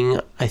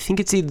playing, I think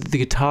it's either the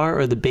guitar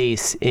or the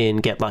bass in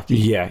Get Lucky.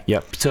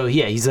 Yep. So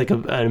yeah, he's like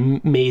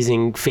an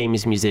amazing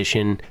famous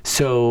musician.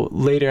 So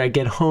later I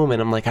get home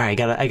and I'm like, all right,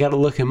 I gotta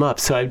look him up.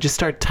 So I've just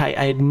just I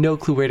had no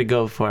clue where to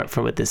go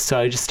from with this. So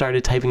I just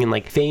started typing in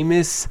like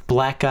famous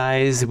black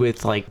guys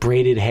with like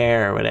braided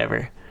hair or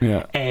whatever.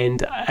 Yeah.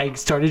 And I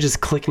started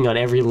just clicking on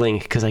every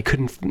link because I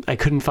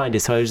couldn't find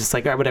it. So I was just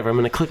like, all right, whatever. I'm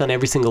going to click on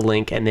every single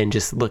link and then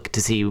just look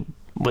to see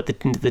what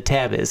the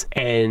tab is.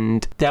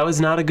 And that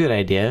was not a good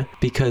idea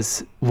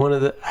because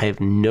I have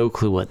no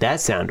clue what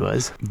that sound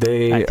was.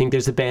 I think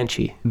there's a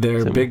banshee.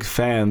 They're big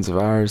fans of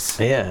ours.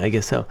 Yeah, I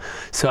guess so.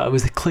 So I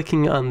was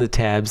clicking on the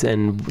tabs,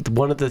 and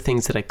one of the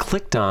things that I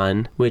clicked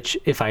on, which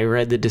if I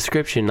read the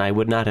description, I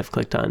would not have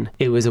clicked on,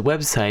 it was a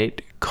website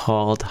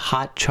called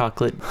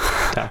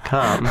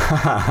hotchocolate.com.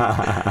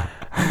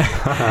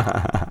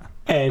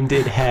 And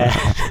it had,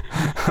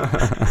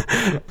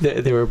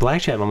 there were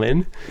black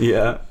gentlemen.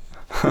 Yeah.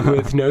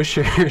 With no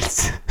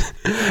shirts,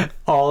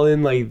 all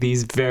in like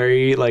these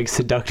very like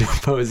seductive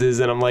poses,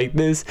 and I'm like,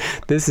 this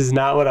is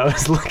not what I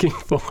was looking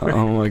for.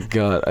 Oh my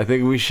god! I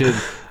think we should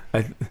end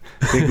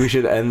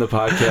the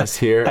podcast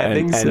here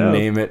and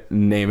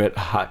name it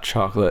Hot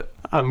Chocolate.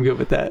 I'm good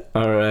with that.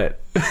 All right.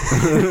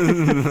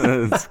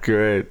 That's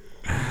great.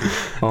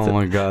 Oh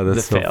my god,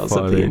 that's so funny. The fails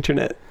of the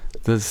internet.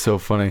 That's so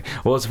funny.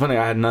 Well, it's funny.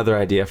 I had another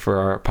idea for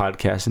our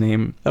podcast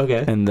name.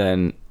 Okay. And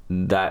then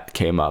that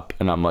came up,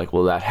 and I'm like,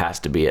 well, that has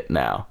to be it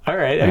now. All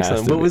right,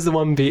 excellent. What was the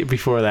one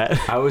before that?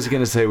 I was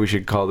going to say we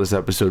should call this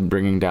episode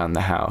Bringing Down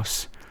the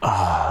House,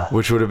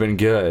 which would have been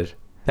good.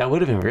 That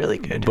would have been really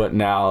good. But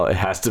now it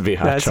has to be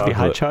hot chocolate. It has to be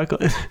hot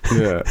chocolate.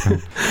 Yeah.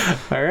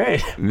 All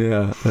right.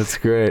 Yeah, that's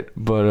great.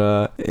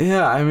 But,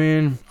 yeah, I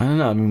mean, I don't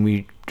know. I mean,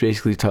 we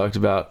basically talked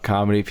about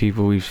comedy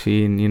people we've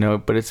seen,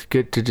 but it's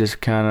good to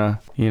just kind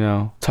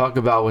of, talk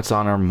about what's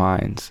on our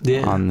minds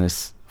on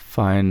this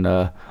fine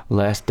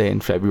last day in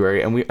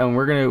February, and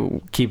we're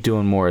gonna keep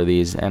doing more of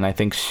these, and I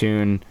think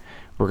soon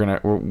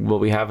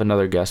we have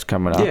another guest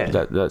coming up.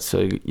 That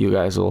so you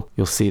guys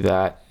you'll see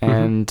that,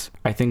 and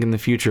I think in the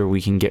future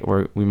we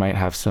might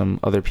have some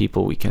other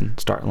people we can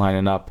start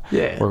lining up.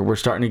 We're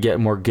starting to get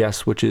more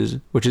guests, which is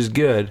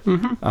good.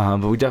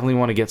 But we definitely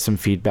want to get some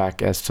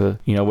feedback as to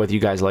whether you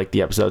guys like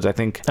the episodes. I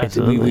think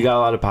we got a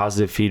lot of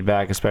positive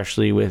feedback,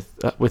 especially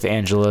with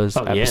Angela's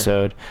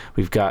episode.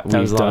 We've done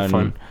a lot of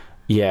fun.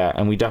 Yeah,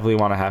 and we definitely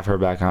want to have her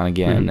back on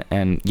again.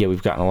 And yeah,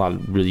 we've gotten a lot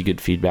of really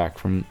good feedback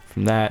from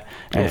that,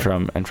 and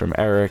from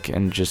Eric,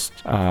 and just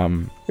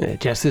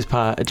Jess's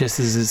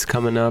is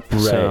coming up,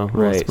 so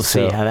we'll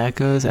see how that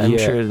goes. I'm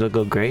sure it'll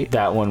go great.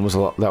 That one was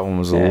a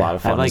lot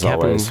of fun. I like as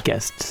having always.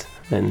 guests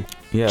and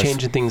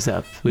changing things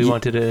up. We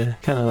wanted to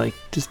kind of like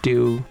just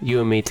do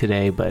you and me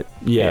today, but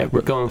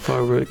we're going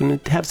forward. We're going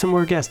to have some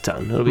more guests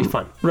on. It'll be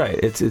fun. Right.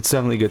 It's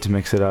definitely good to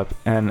mix it up.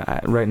 And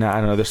right now, I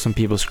don't know, there's some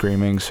people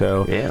screaming,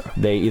 so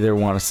they either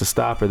want us to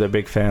stop or they're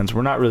big fans.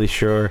 We're not really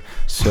sure,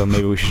 so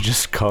maybe we should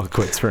just call it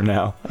quits for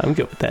now. I'm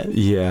good with that.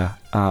 Yeah.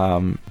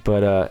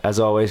 But as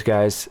always,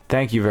 guys,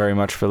 thank you very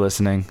much for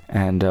listening,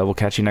 and we'll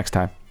catch you next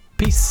time.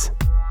 Peace.